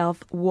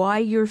yourself why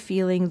you're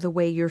feeling the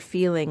way you're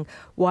feeling,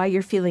 why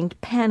you're feeling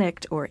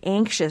panicked or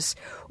anxious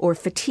or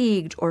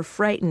fatigued or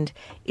frightened.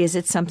 Is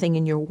it something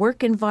in your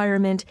work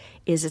environment?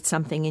 Is it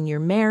something in your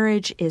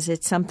marriage? Is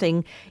it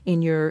something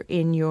in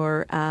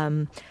your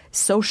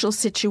social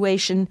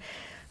situation?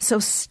 So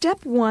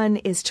step one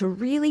is to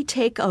really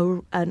take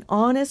an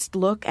honest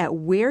look at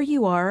where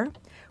you are,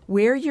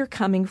 where you're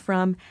coming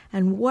from,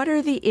 and what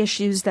are the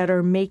issues that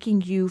are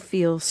making you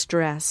feel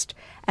stressed.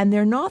 And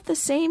they're not the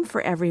same for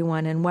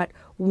everyone, and what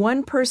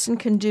one person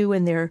can do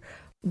in their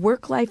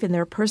work life, in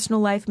their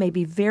personal life, may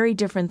be very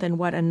different than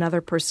what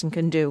another person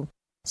can do.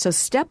 So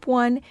step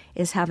one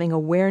is having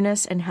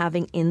awareness and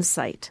having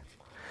insight.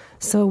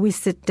 So we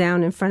sit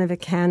down in front of a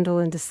candle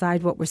and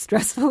decide what we're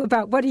stressful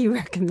about. What do you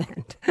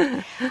recommend?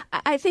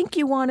 I think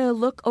you want to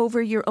look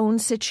over your own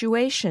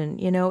situation.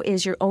 You know,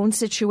 is your own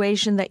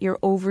situation that you're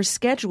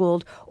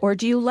overscheduled, or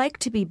do you like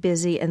to be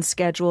busy and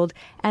scheduled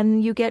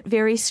and you get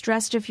very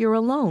stressed if you're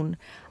alone?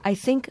 I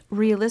think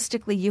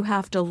realistically you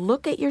have to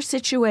look at your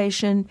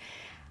situation,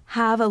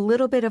 have a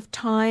little bit of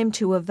time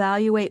to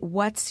evaluate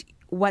what's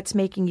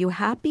making you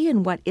happy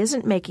and what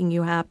isn't making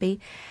you happy.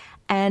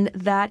 And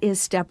that is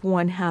step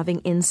one, having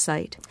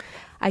insight.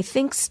 I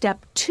think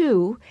step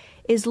two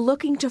is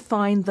looking to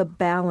find the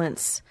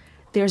balance.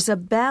 There's a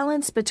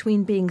balance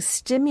between being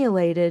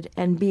stimulated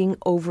and being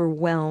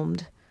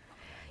overwhelmed.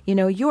 You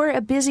know, you're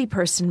a busy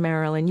person,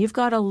 Marilyn. You've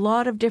got a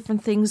lot of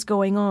different things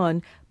going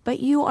on, but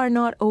you are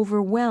not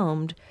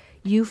overwhelmed.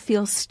 You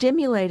feel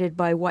stimulated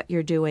by what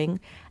you're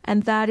doing,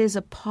 and that is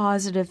a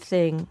positive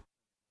thing.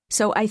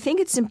 So I think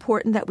it's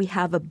important that we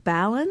have a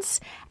balance,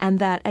 and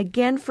that,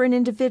 again, for an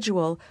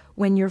individual,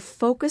 when you're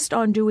focused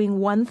on doing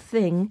one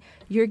thing,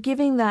 you're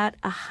giving that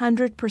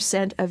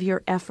 100% of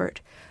your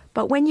effort.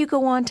 But when you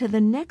go on to the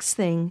next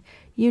thing,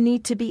 you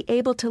need to be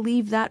able to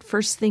leave that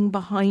first thing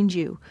behind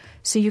you.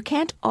 So you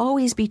can't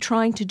always be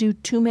trying to do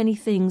too many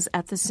things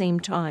at the same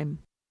time.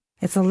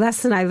 It's a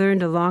lesson I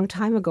learned a long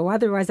time ago.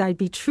 Otherwise, I'd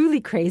be truly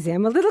crazy.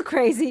 I'm a little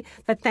crazy,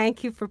 but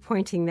thank you for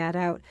pointing that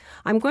out.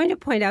 I'm going to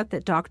point out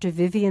that Dr.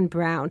 Vivian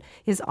Brown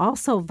is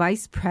also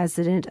Vice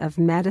President of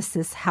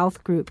Medicis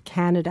Health Group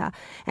Canada,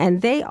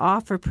 and they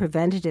offer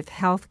preventative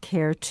health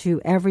care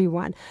to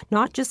everyone,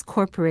 not just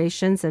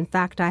corporations. In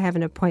fact, I have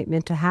an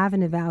appointment to have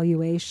an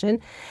evaluation,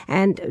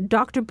 and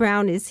Dr.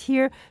 Brown is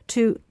here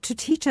to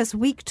teach us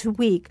week to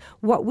week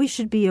what we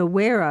should be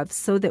aware of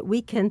so that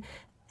we can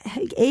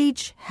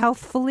age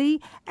healthfully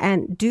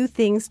and do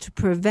things to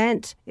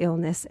prevent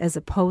illness as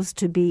opposed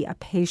to be a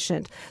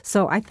patient.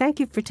 So I thank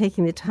you for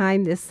taking the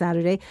time this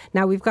Saturday.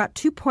 Now we've got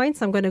 2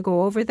 points. I'm going to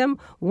go over them.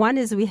 One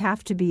is we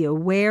have to be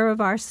aware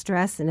of our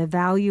stress and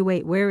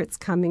evaluate where it's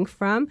coming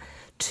from.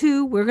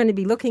 2, we're going to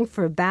be looking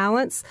for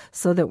balance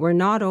so that we're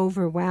not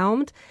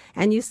overwhelmed.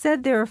 And you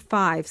said there are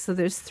 5, so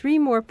there's 3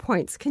 more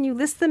points. Can you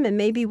list them, and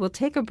maybe we'll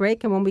take a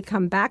break, and when we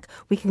come back,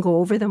 we can go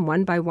over them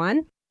one by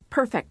one?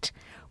 Perfect.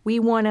 We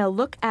want to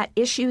look at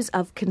issues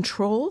of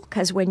control,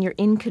 because when you're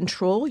in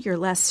control, you're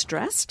less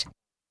stressed.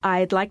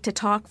 I'd like to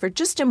talk for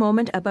just a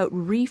moment about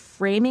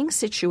reframing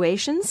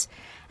situations,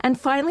 and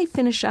finally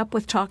finish up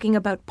with talking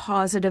about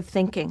positive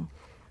thinking.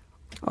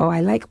 Oh,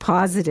 I like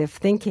positive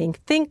thinking.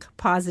 Think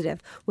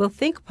positive. We'll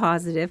think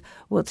positive.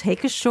 We'll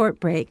take a short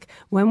break.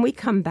 When we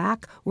come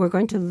back, we're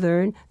going to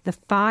learn the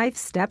 5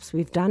 steps,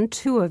 we've done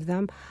 2 of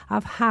them,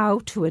 of how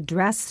to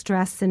address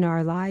stress in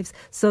our lives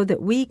so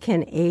that we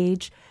can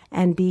age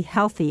and be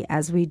healthy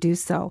as we do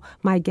so.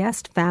 My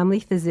guest, family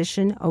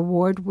physician,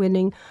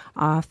 award-winning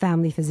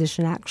family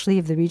physician actually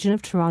of the region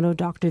of Toronto,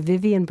 Dr.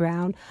 Vivian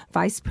Brown,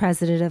 Vice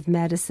President of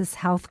Medicis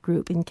Health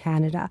Group in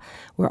Canada.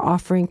 We're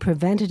offering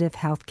preventative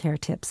health care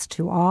tips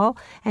to all.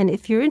 And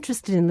if you're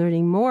interested in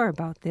learning more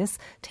about this,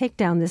 take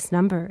down this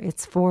number.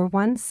 It's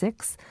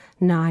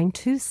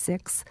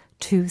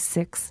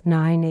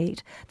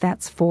 416-926-2698.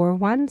 That's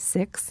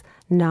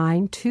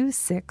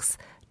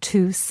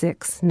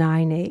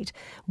 416-926-2698.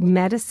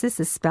 Medicis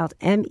is spelled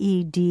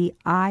Medisys.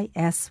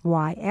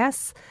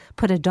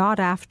 Put a dot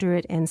after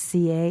it and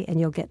CA, and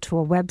you'll get to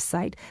a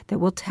website that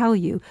will tell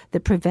you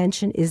that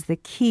prevention is the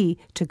key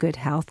to good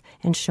health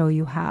and show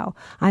you how.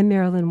 I'm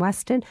Marilyn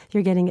Weston.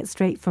 You're getting it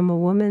straight from a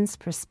woman's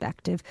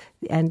perspective,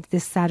 and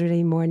this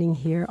Saturday morning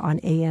here on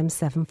AM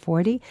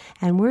 740,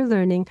 and we're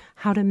learning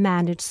how to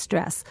manage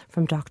stress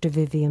from Dr.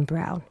 Vivian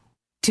Brown.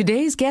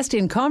 Today's guest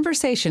in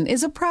conversation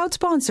is a proud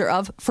sponsor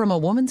of From a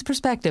Woman's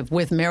Perspective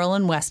with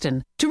Marilyn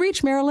Weston. To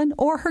reach Marilyn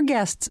or her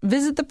guests,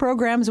 visit the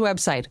program's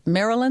website,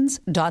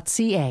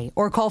 marilyns.ca,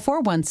 or call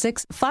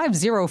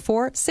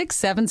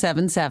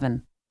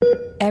 416-504-6777.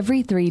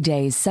 Every 3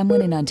 days,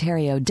 someone in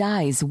Ontario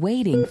dies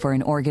waiting for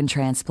an organ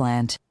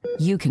transplant.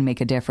 You can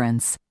make a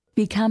difference.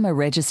 Become a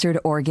registered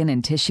organ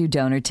and tissue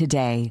donor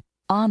today,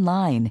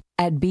 online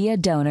at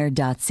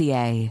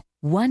beadonor.ca.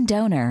 One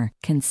donor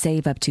can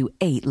save up to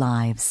 8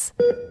 lives.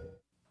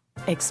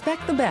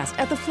 Expect the best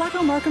at the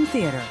Flato Markham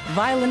Theatre.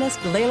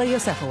 Violinist Leila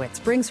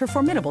Yosefowitz brings her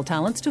formidable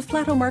talents to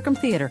Flato Markham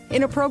Theatre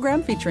in a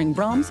program featuring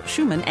Brahms,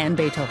 Schumann, and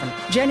Beethoven.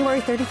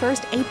 January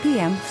 31st, 8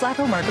 p.m.,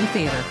 Flato Markham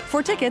Theatre.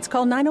 For tickets,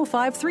 call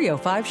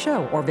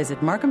 905-305-SHOW or visit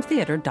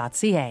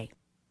markhamtheatre.ca.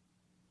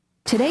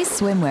 Today's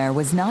swimwear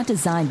was not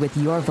designed with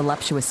your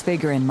voluptuous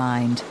figure in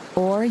mind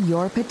or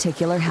your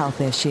particular health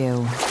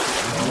issue.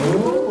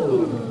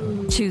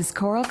 Choose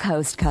Coral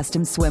Coast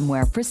custom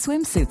swimwear for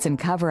swimsuits and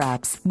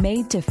cover-ups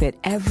made to fit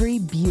every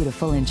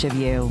beautiful inch of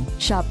you.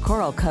 Shop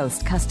Coral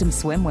Coast custom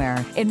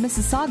swimwear in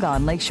Mississauga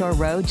on Lakeshore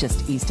Road,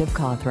 just east of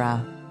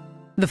Cawthra.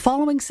 The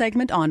following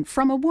segment on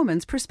From a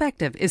Woman's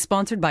Perspective is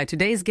sponsored by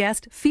today's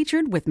guest,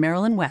 featured with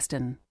Marilyn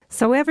Weston.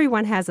 So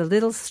everyone has a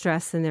little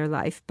stress in their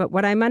life, but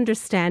what I'm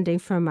understanding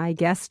from my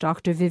guest,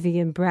 Dr.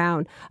 Vivian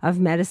Brown of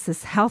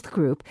Medicis Health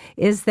Group,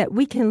 is that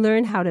we can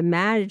learn how to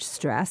manage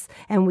stress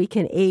and we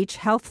can age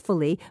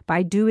healthfully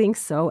by doing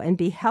so and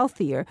be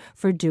healthier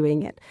for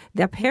doing it.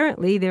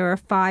 Apparently, there are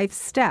 5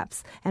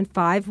 steps and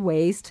 5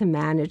 ways to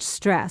manage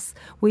stress.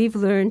 We've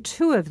learned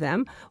 2 of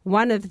them.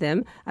 One of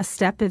them, a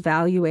step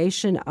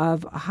evaluation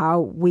of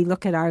how we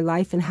look at our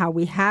life and how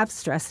we have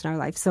stress in our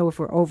life. So if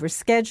we're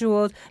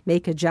overscheduled,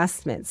 make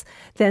adjustments.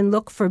 Then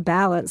look for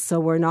balance so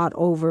we're not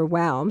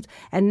overwhelmed.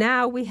 And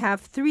now we have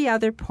 3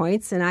 other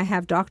points, and I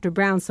have Dr.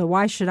 Brown, so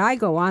why should I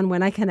go on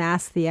when I can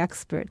ask the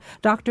expert?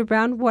 Dr.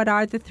 Brown, what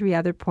are the 3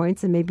 other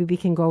points, and maybe we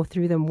can go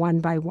through them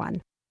one by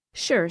one.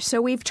 Sure.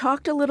 So we've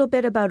talked a little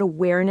bit about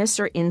awareness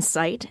or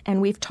insight,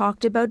 and we've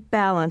talked about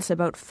balance,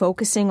 about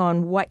focusing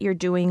on what you're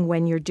doing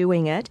when you're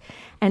doing it,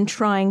 and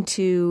trying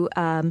to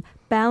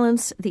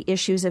balance the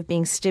issues of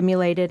being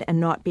stimulated and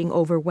not being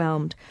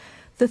overwhelmed.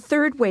 The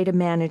third way to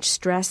manage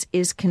stress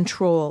is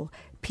control.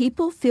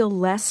 People feel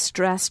less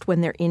stressed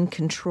when they're in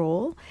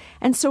control.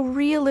 And so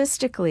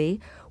realistically,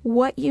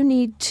 what you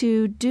need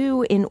to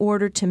do in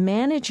order to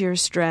manage your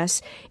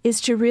stress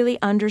is to really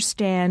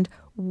understand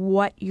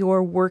what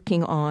you're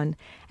working on.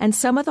 And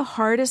some of the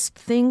hardest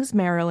things,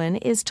 Marilyn,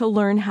 is to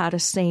learn how to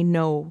say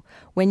no.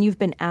 When you've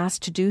been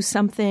asked to do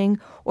something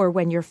or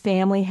when your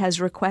family has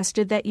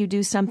requested that you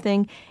do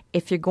something,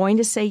 if you're going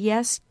to say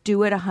yes,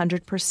 do it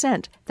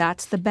 100%.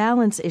 That's the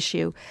balance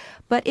issue.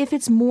 But if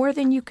it's more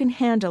than you can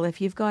handle,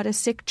 if you've got a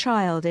sick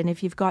child and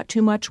if you've got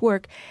too much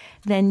work,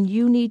 then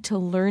you need to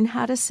learn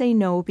how to say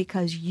no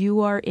because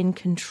you are in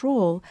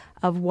control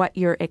of what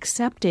you're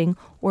accepting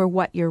or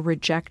what you're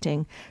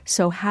rejecting.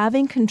 So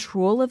having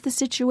control of the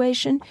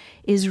situation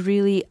is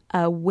really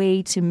a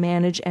way to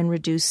manage and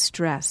reduce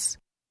stress.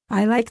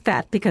 I like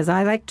that because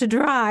I like to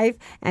drive.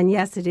 And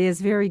yes, it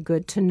is very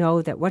good to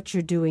know that what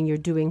you're doing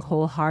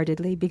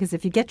wholeheartedly. Because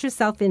if you get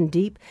yourself in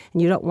deep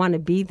and you don't want to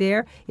be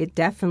there, it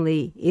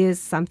definitely is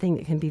something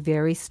that can be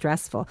very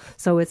stressful.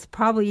 So it's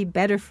probably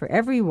better for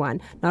everyone,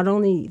 not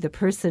only the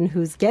person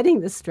who's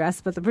getting the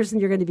stress, but the person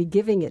you're going to be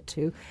giving it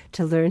to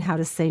learn how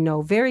to say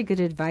no. Very good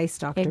advice,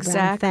 Dr.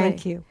 Exactly. Brown.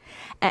 Thank you.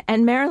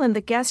 And Marilyn,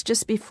 the guest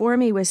just before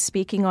me was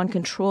speaking on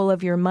control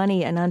of your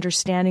money and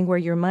understanding where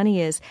your money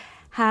is.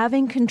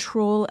 Having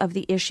control of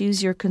the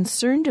issues you're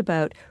concerned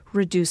about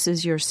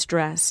reduces your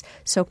stress.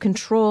 So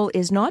control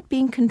is not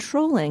being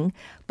controlling,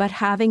 but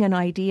having an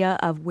idea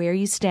of where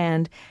you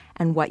stand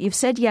and what you've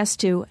said yes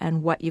to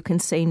and what you can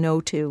say no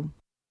to.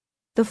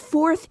 The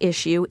fourth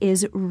issue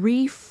is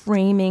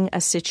reframing a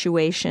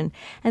situation.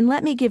 And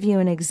let me give you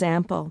an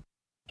example.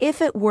 If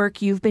at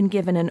work you've been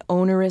given an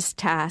onerous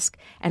task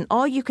and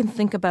all you can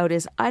think about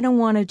is, I don't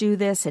want to do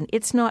this and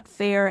it's not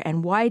fair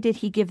and why did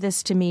he give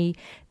this to me?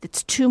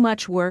 It's too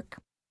much work.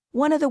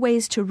 One of the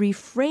ways to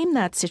reframe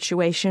that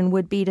situation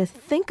would be to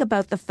think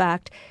about the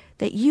fact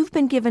that you've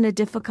been given a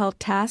difficult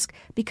task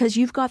because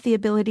you've got the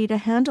ability to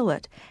handle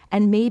it.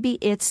 And maybe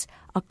it's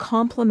a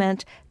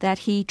compliment that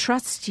he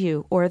trusts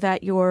you, or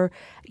that your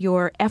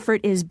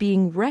effort is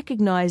being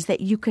recognized,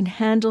 that you can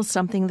handle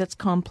something that's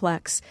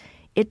complex.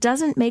 It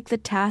doesn't make the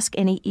task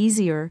any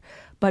easier,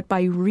 but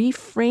by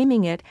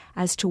reframing it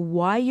as to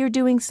why you're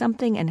doing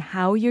something and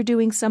how you're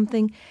doing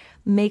something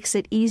makes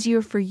it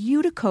easier for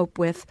you to cope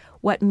with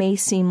what may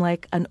seem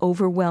like an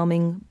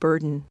overwhelming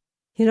burden.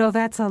 You know,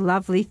 that's a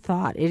lovely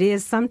thought. It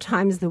is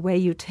sometimes the way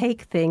you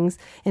take things,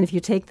 and if you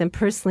take them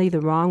personally the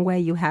wrong way,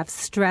 you have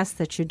stress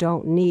that you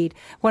don't need.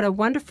 What a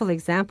wonderful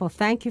example.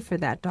 Thank you for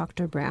that,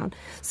 Dr. Brown.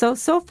 So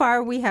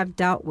far we have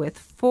dealt with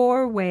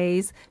 4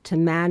 ways to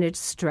manage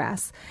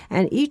stress,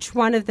 and each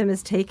one of them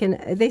is taken,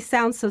 they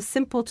sound so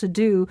simple to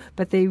do,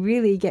 but they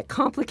really get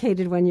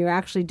complicated when you're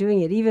actually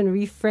doing it. Even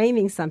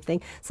reframing something,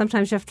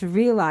 sometimes you have to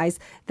realize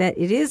that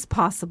it is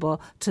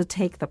possible to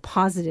take the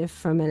positive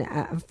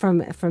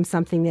from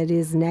something that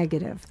is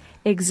negative.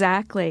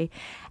 Exactly.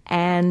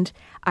 And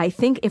I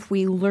think if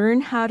we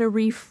learn how to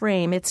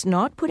reframe, it's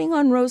not putting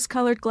on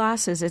rose-colored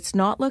glasses. It's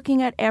not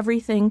looking at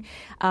everything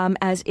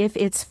as if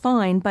it's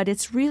fine, but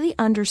it's really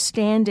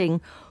understanding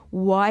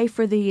why,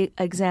 for the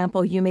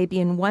example, you may be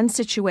in one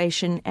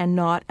situation and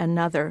not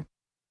another.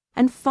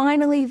 And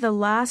finally, the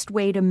last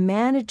way to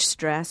manage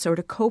stress or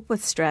to cope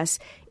with stress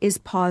is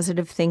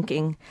positive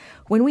thinking.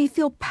 When we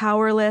feel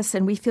powerless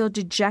and we feel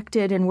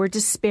dejected and we're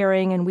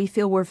despairing and we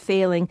feel we're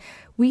failing,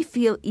 we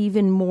feel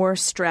even more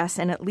stress,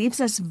 and it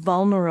leaves us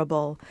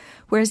vulnerable.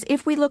 Whereas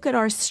if we look at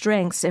our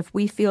strengths, if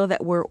we feel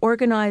that we're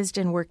organized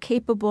and we're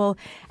capable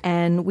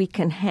and we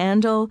can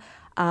handle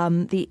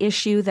the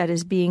issue that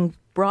is being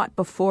brought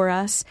before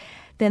us,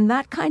 then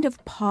that kind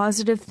of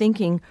positive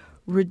thinking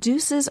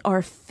reduces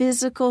our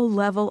physical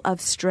level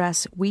of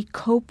stress. We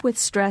cope with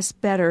stress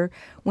better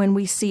when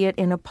we see it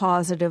in a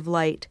positive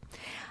light.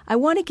 I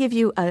want to give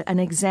you an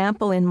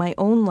example in my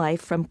own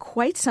life from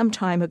quite some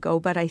time ago,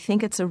 but I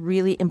think it's a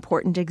really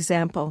important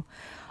example.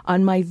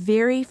 On my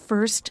very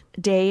first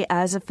day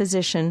as a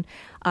physician,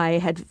 I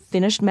had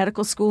finished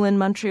medical school in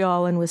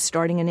Montreal and was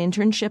starting an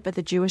internship at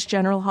the Jewish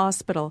General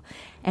Hospital.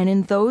 And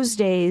in those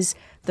days,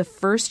 the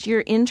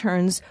first-year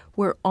interns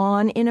were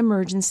on in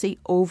emergency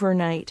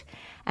overnight.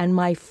 And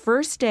my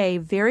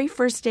very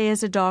first day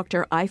as a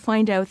doctor, I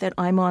find out that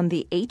I'm on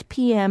the 8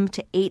 p.m.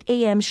 to 8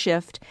 a.m.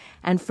 shift,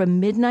 and from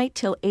midnight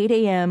till 8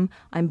 a.m.,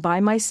 I'm by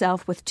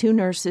myself with 2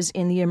 nurses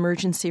in the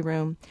emergency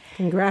room.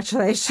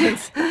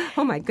 Congratulations.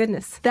 Oh, my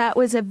goodness. That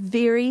was a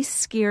very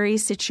scary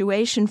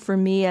situation for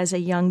me as a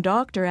young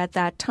doctor at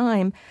that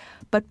time.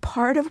 But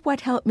part of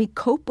what helped me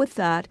cope with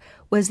that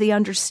was the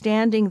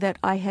understanding that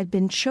I had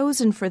been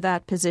chosen for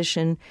that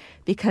position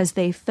because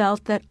they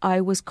felt that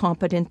I was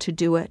competent to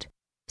do it.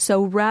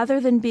 So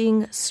rather than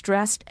being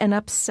stressed and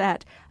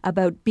upset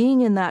about being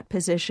in that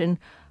position,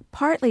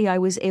 partly I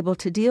was able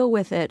to deal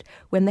with it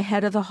when the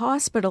head of the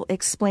hospital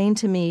explained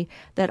to me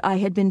that I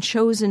had been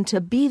chosen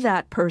to be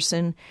that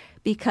person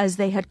because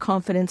they had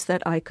confidence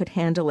that I could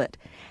handle it.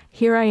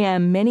 Here I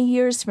am many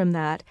years from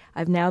that.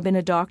 I've now been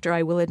a doctor,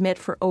 I will admit,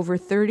 for over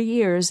 30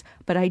 years,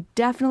 but I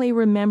definitely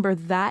remember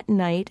that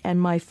night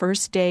and my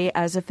first day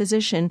as a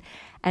physician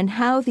and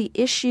how the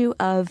issue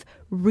of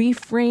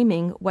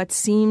reframing what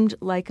seemed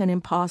like an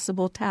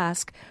impossible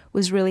task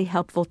was really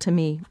helpful to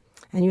me.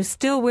 And you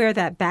still wear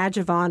that badge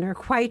of honor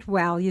quite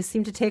well. You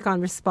seem to take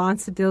on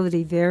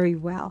responsibility very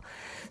well.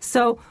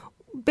 So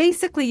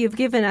basically, you've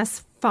given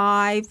us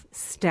 5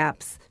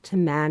 steps to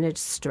manage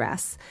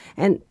stress.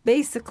 And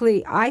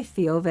basically, I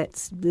feel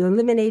that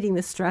eliminating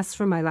the stress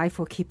from my life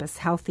will keep us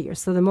healthier.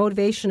 So the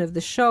motivation of the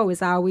show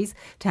is always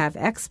to have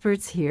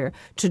experts here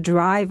to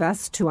drive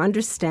us to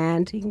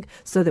understanding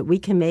so that we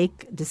can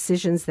make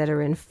decisions that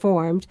are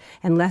informed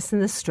and lessen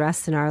the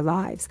stress in our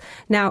lives.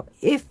 Now,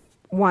 if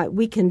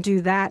we can do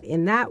that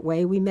in that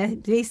way, we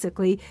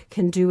basically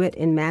can do it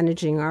in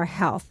managing our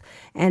health.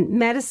 And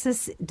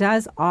Medicis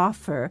does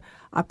offer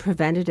a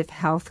preventative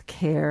health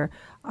care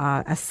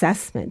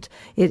assessment.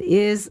 There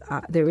is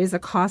a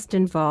cost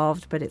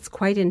involved, but it's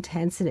quite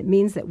intense, and it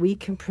means that we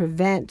can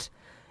prevent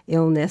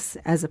illness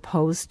as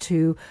opposed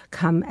to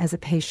come as a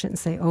patient and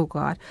say, oh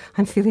God,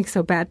 I'm feeling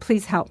so bad,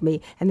 please help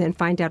me, and then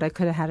find out I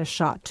could have had a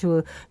shot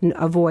to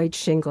avoid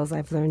shingles.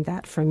 I've learned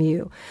that from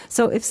you.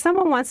 So if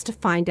someone wants to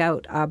find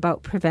out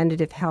about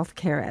preventative health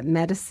care at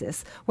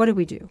Medicis, what do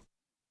we do?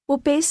 Well,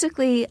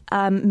 basically,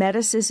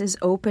 Medicis is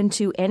open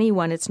to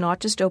anyone. It's not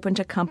just open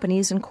to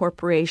companies and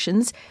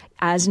corporations.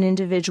 As an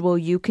individual,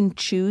 you can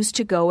choose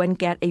to go and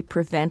get a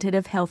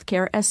preventative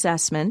healthcare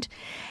assessment.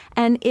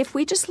 And if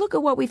we just look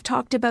at what we've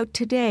talked about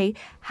today,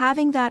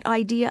 having that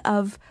idea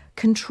of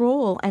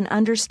control and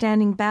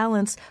understanding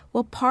balance,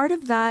 well, part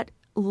of that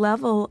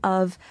level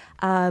of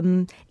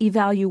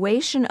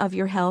evaluation of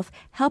your health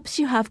helps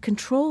you have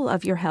control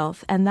of your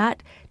health, and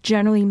that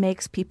generally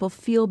makes people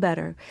feel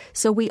better.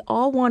 So we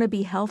all want to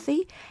be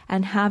healthy,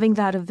 and having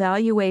that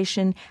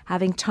evaluation,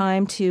 having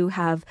time to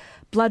have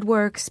blood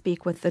work,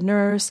 speak with the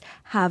nurse,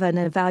 have an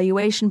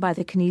evaluation by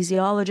the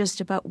kinesiologist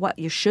about what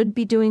you should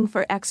be doing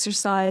for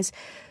exercise,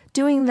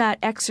 doing that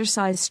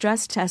exercise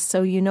stress test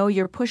so you know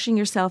you're pushing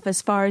yourself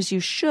as far as you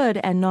should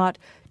and not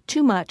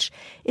too much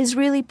is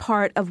really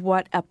part of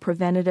what a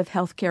preventative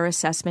healthcare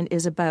assessment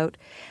is about.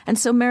 And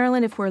so,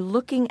 Marilyn, if we're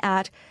looking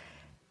at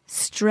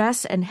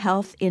stress and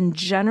health in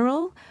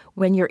general,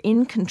 when you're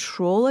in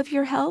control of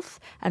your health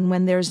and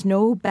when there's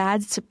no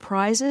bad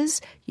surprises,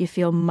 you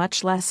feel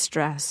much less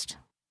stressed.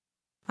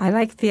 I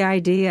like the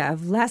idea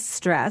of less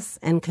stress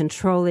and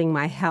controlling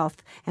my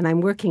health, and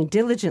I'm working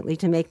diligently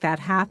to make that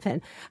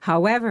happen.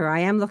 However, I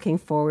am looking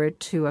forward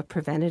to a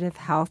preventative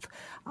health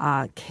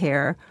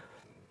care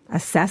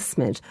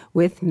assessment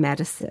with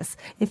Medisys.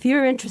 If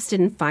you're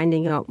interested in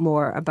finding out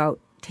more about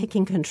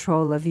taking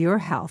control of your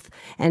health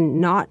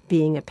and not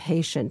being a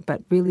patient,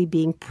 but really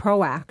being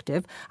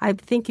proactive, I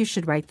think you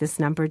should write this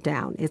number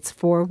down. It's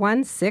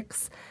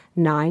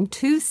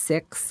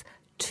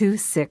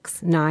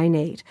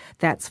 416-926-2698.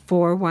 That's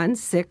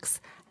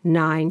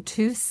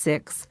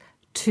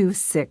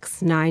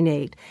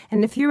 416-926-2698.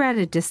 And if you're at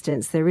a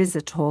distance, there is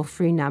a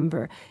toll-free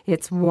number.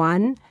 It's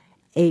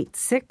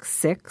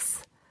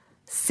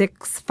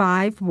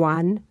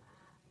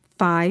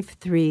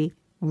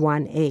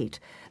 1-866-651-5318.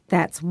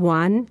 That's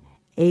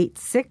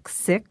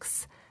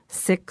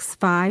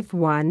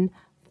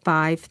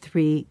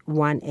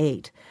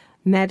 1-866-651-5318.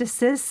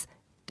 Medisys.ca,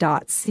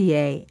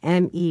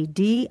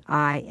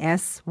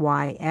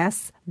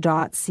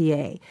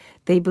 Medisys.ca.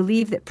 They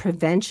believe that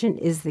prevention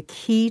is the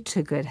key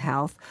to good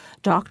health.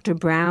 Dr.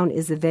 Brown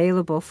is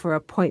available for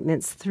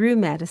appointments through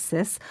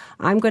Medisys.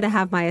 I'm going to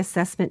have my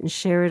assessment and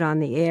share it on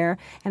the air.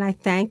 And I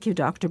thank you,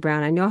 Dr.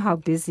 Brown. I know how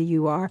busy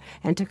you are.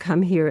 And to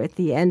come here at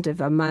the end of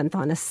a month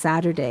on a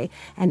Saturday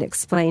and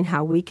explain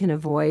how we can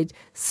avoid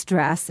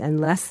stress and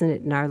lessen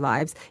it in our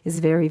lives is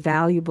very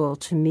valuable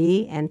to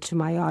me and to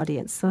my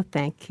audience. So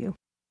thank you.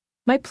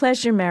 My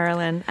pleasure,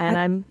 Marilyn, and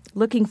I'm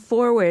looking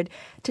forward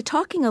to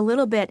talking a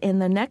little bit in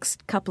the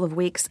next couple of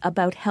weeks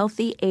about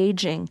healthy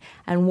aging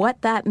and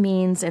what that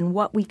means and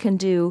what we can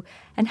do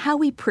and how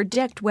we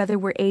predict whether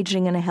we're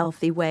aging in a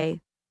healthy way.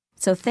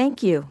 So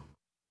thank you.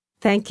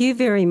 Thank you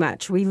very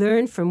much. We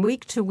learn from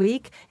week to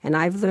week, and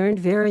I've learned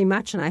very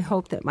much, and I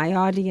hope that my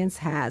audience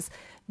has.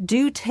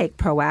 Do take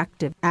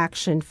proactive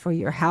action for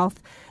your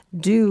health.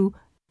 Do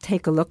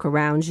take a look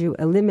around you,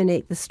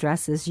 eliminate the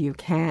stresses you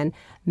can,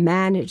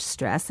 manage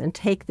stress, and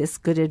take this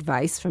good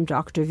advice from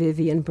Dr.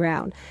 Vivian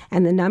Brown.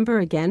 And the number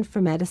again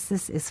for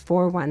Medisys is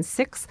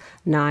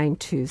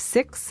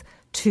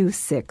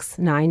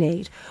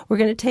 416-926-2698. We're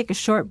going to take a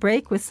short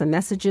break with some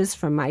messages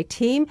from my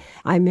team.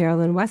 I'm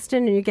Marilyn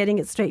Weston, and you're getting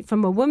it straight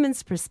from a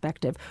woman's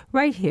perspective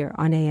right here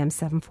on AM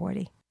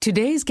 740.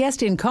 Today's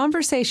guest in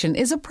conversation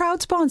is a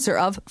proud sponsor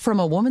of From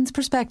a Woman's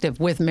Perspective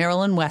with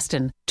Marilyn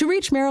Weston. To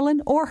reach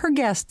Marilyn or her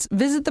guests,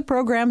 visit the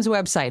program's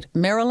website,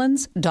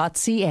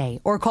 marilyns.ca,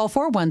 or call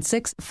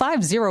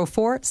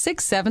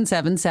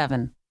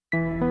 416-504-6777.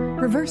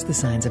 Reverse the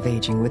signs of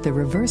aging with the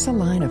Reversa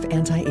line of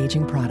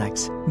anti-aging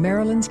products.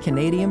 Marilyn's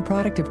Canadian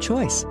product of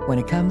choice when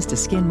it comes to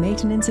skin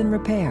maintenance and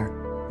repair.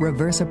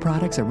 Reversa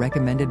products are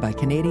recommended by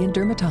Canadian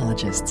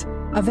dermatologists.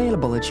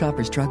 Available at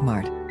Shoppers Drug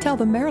Mart. Tell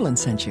them Marilyn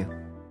sent you.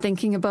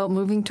 Thinking about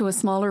moving to a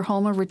smaller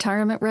home or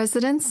retirement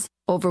residence?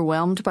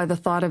 Overwhelmed by the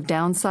thought of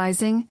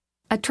downsizing?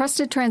 At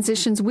Trusted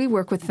Transitions, we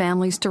work with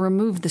families to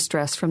remove the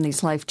stress from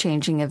these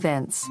life-changing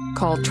events.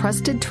 Call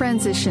Trusted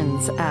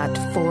Transitions at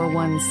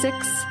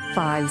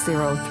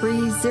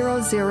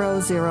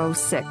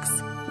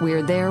 416-503-0006.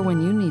 We're there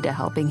when you need a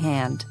helping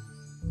hand.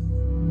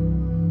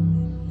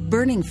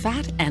 Burning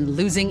fat and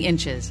losing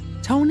inches,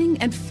 toning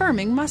and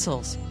firming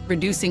muscles,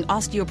 reducing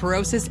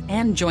osteoporosis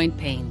and joint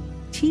pain.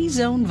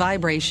 T-Zone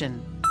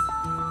Vibration.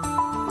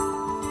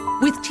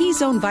 With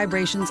T-Zone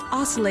Vibration's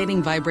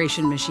oscillating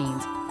vibration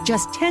machines,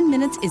 just 10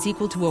 minutes is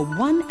equal to a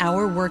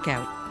 1-hour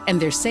workout,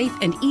 and they're safe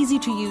and easy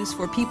to use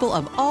for people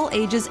of all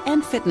ages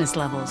and fitness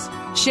levels.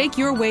 Shake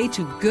your way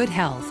to good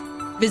health.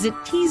 Visit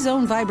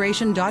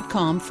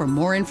tzonevibration.com for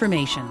more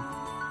information.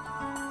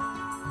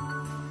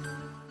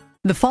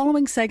 The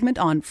following segment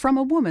on From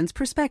a Woman's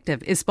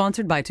Perspective is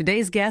sponsored by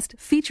today's guest,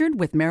 featured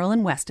with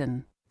Marilyn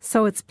Weston.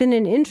 So it's been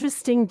an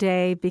interesting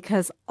day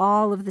because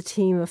all of the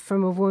team of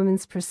From a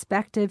Woman's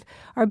Perspective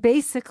are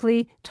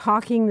basically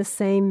talking the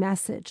same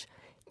message.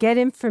 Get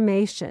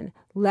information,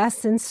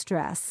 lessen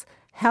stress,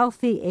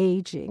 healthy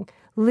aging,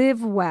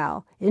 live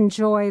well,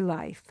 enjoy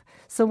life.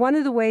 So one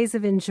of the ways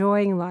of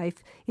enjoying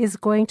life is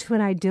going to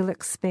an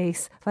idyllic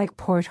space like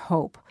Port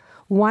Hope.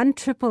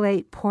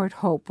 1-888 Port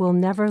Hope will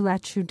never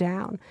let you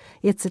down.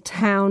 It's a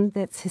town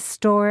that's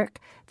historic,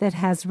 that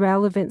has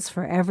relevance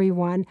for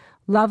everyone,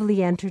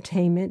 lovely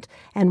entertainment,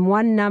 and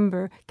one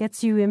number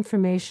gets you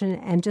information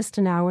and just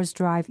an hour's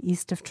drive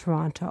east of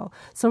Toronto.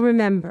 So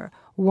remember,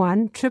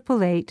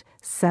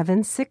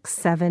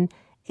 1-888-767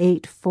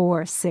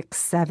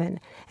 8467.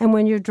 And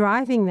when you're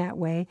driving that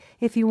way,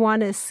 if you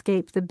want to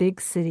escape the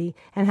big city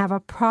and have a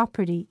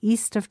property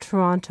east of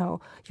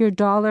Toronto, your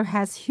dollar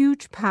has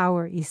huge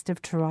power east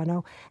of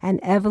Toronto. And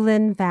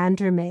Evelyn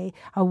Vandermeer,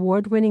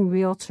 award-winning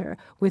realtor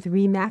with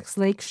Remax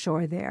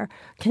Lakeshore there,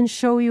 can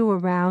show you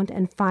around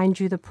and find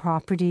you the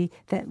property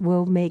that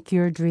will make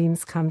your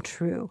dreams come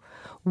true.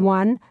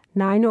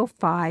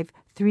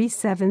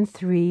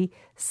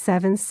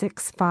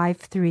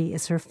 1-905-373-7653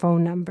 is her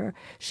phone number.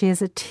 She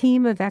has a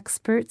team of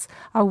experts,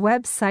 a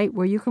website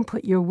where you can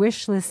put your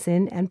wish lists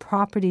in and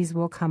properties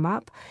will come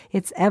up.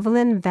 It's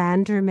Evelyn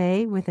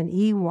Vandermeer with an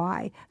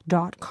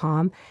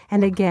EY.com.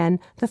 And again,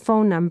 the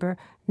phone number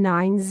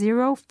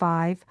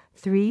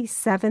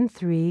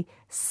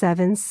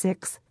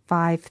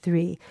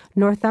 905-373-7653.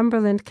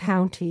 Northumberland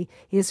County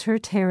is her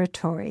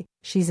territory.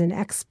 She's an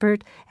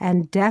expert,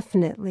 and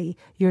definitely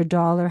your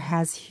dollar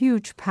has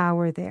huge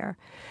power there.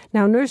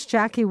 Now, Nurse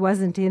Jackie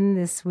wasn't in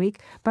this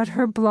week, but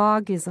her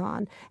blog is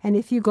on. And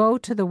if you go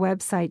to the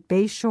website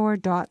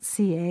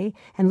bayshore.ca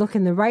and look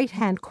in the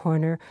right-hand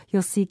corner,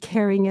 you'll see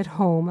Caring at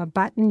Home, a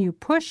button you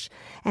push.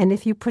 And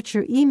if you put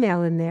your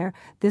email in there,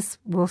 this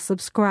will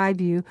subscribe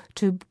you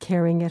to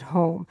Caring at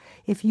Home.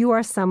 If you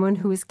are someone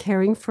who is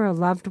caring for a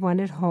loved one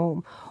at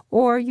home,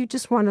 or you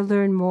just want to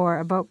learn more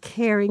about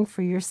caring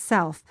for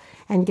yourself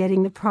and getting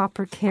the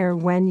proper care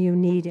when you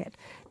need it,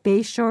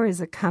 Bayshore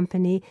is a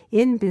company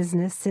in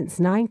business since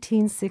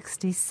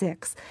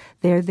 1966.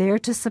 They're there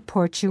to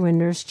support you, and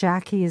Nurse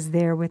Jackie is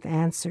there with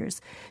answers.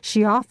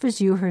 She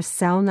offers you her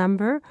cell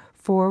number,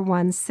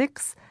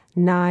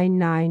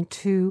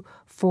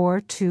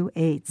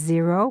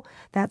 416-992-4280.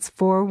 That's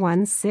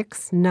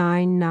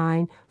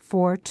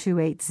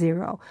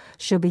 416-992-4280.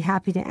 She'll be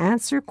happy to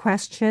answer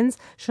questions.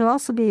 She'll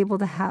also be able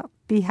to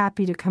be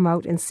happy to come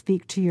out and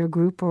speak to your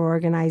group or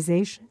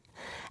organization.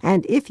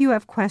 And if you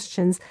have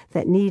questions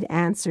that need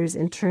answers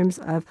in terms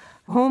of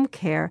home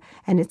care,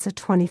 and it's a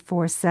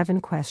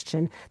 24/7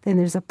 question, then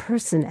there's a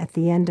person at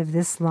the end of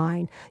this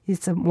line.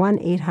 It's a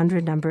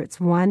 1-800 number. It's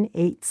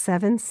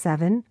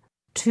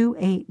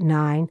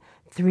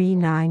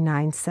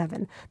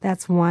 1-877-289-3997.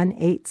 That's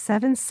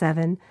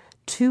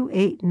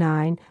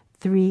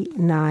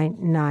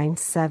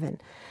 1-877-289-3997.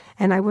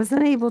 And I was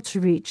unable to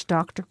reach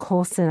Dr.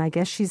 Colson. I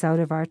guess she's out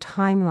of our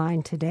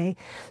timeline today.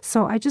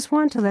 So I just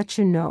wanted to let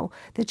you know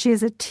that she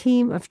has a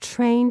team of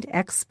trained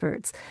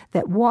experts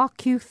that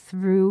walk you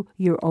through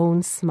your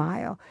own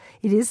smile.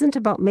 It isn't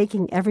about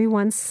making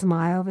everyone's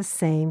smile the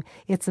same.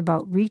 It's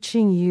about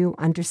reaching you,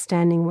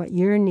 understanding what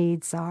your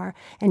needs are,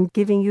 and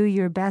giving you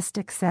your best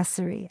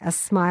accessory, a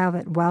smile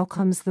that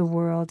welcomes the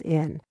world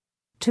in.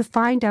 To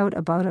find out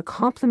about a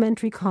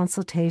complimentary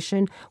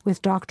consultation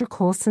with Dr.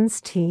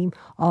 Colson's team,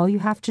 all you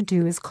have to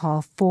do is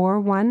call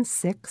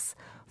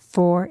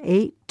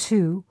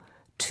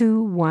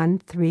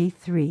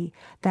 416-482-2133.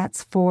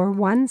 That's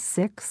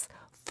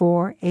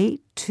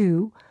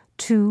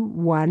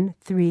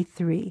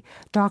 416-482-2133.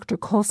 Dr.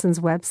 Colson's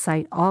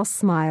website,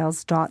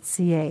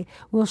 allsmiles.ca,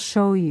 will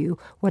show you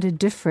what a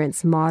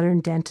difference modern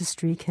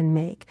dentistry can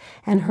make.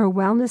 And her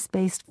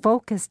wellness-based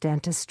focused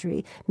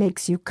dentistry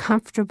makes you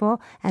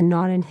comfortable and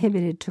not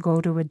inhibited to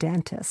go to a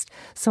dentist.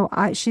 So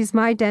she's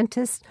my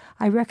dentist.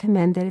 I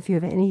recommend that if you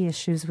have any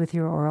issues with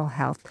your oral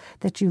health,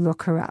 that you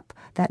look her up.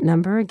 That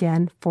number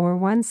again,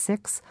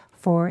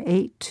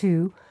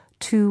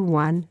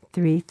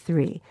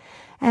 416-482-2133.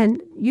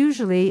 And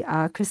usually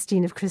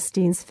Christine of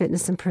Christine's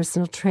Fitness and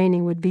Personal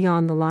Training would be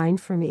on the line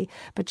for me,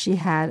 but she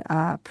had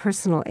a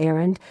personal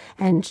errand,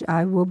 and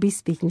I will be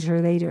speaking to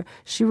her later.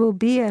 She will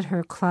be at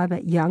her club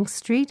at Yonge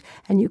Street,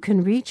 and you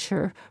can reach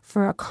her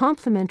for a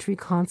complimentary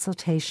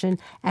consultation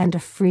and a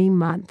free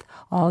month.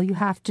 All you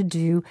have to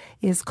do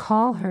is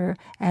call her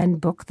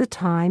and book the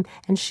time,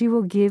 and she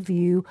will give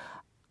you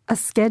a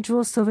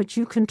schedule so that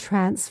you can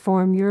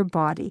transform your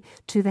body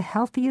to the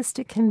healthiest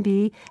it can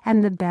be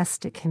and the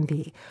best it can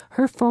be.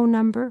 Her phone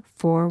number,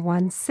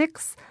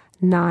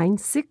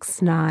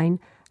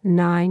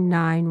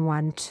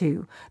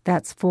 416-969-9912.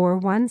 That's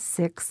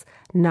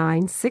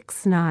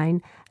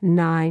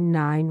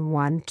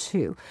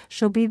 416-969-9912.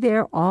 She'll be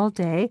there all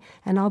day,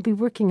 and I'll be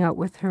working out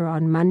with her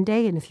on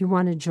Monday. And if you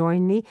want to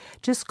join me,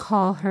 just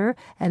call her,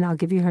 and I'll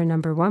give you her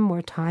number one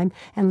more time,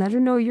 and let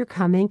her know you're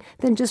coming.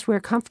 Then just wear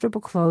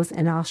comfortable clothes,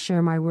 and I'll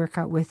share my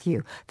workout with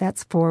you.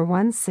 That's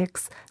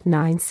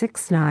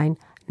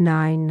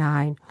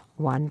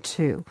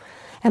 416-969-9912.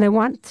 And I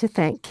want to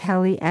thank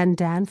Kelly and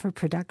Dan for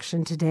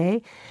production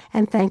today,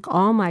 and thank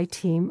all my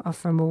team of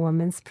From a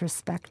Woman's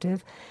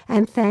Perspective,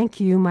 and thank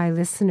you, my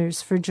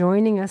listeners, for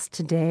joining us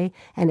today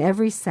and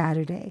every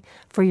Saturday,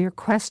 for your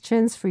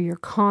questions, for your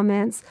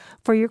comments,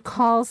 for your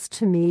calls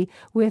to me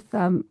with,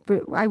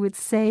 I would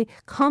say,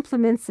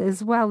 compliments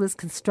as well as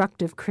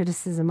constructive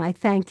criticism. I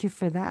thank you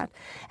for that.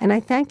 And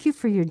I thank you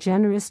for your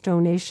generous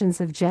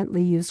donations of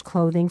gently used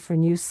clothing for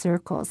New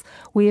Circles.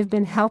 We have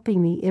been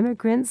helping the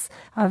immigrants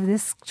of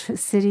this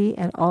City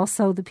and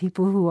also the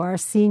people who are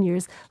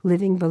seniors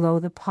living below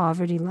the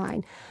poverty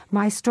line.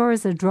 My store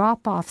is a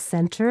drop-off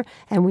center,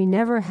 and we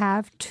never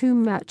have too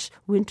much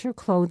winter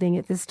clothing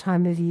at this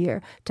time of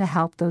year to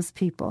help those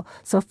people.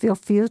 So feel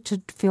free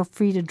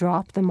to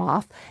drop them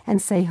off and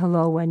say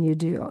hello when you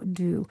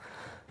do.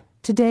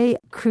 Today,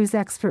 cruise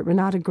expert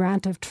Renata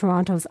Grant of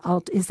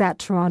is at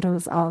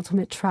Toronto's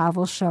Ultimate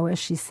Travel Show, as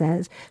she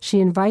says. She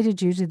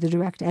invited you to the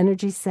Direct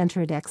Energy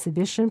Centre at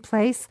Exhibition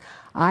Place.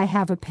 I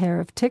have a pair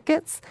of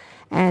tickets,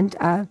 and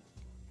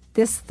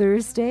this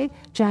Thursday,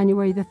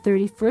 January the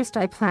 31st,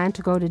 I plan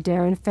to go to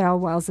Darren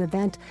Farwell's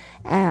event,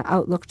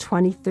 Outlook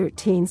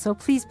 2013. So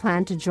please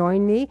plan to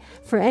join me.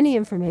 For any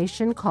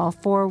information, call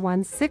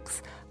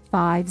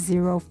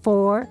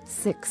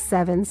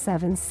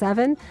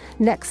 416-504-6777.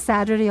 Next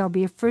Saturday, I'll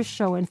be a first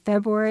show in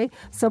February,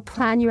 so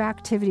plan your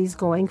activities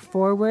going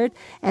forward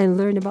and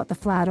learn about the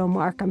Flato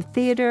Markham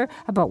Theatre,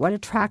 about what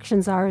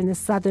attractions are in the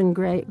Southern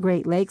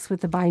Great Lakes with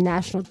the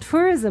Binational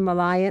Tourism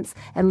Alliance,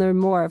 and learn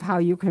more of how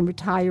you can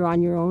retire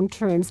on your own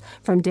terms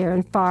from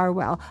Darren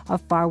Farwell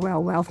of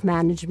Farwell Wealth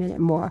Management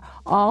and more,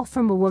 all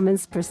from a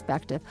woman's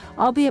perspective.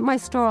 I'll be at my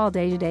store all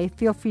day today.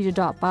 Feel free to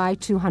drop by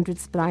 200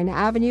 Spadina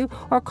Avenue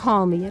or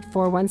call me at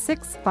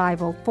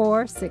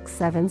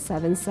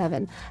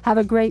 416-504-6777. Have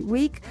a great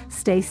week.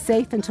 Stay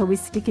safe until we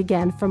speak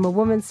again from a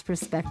woman's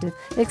perspective,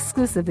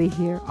 exclusively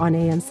here on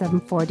AM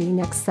 740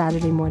 next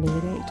Saturday morning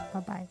at 8.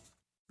 Bye-bye.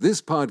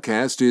 This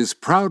podcast is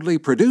proudly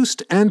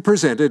produced and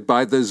presented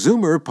by the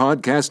Zoomer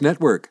Podcast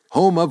Network,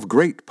 home of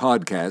great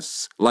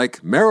podcasts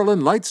like Marilyn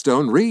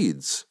Lightstone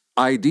Reads,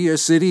 Idea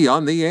City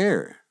on the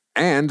Air,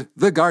 and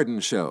The Garden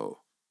Show.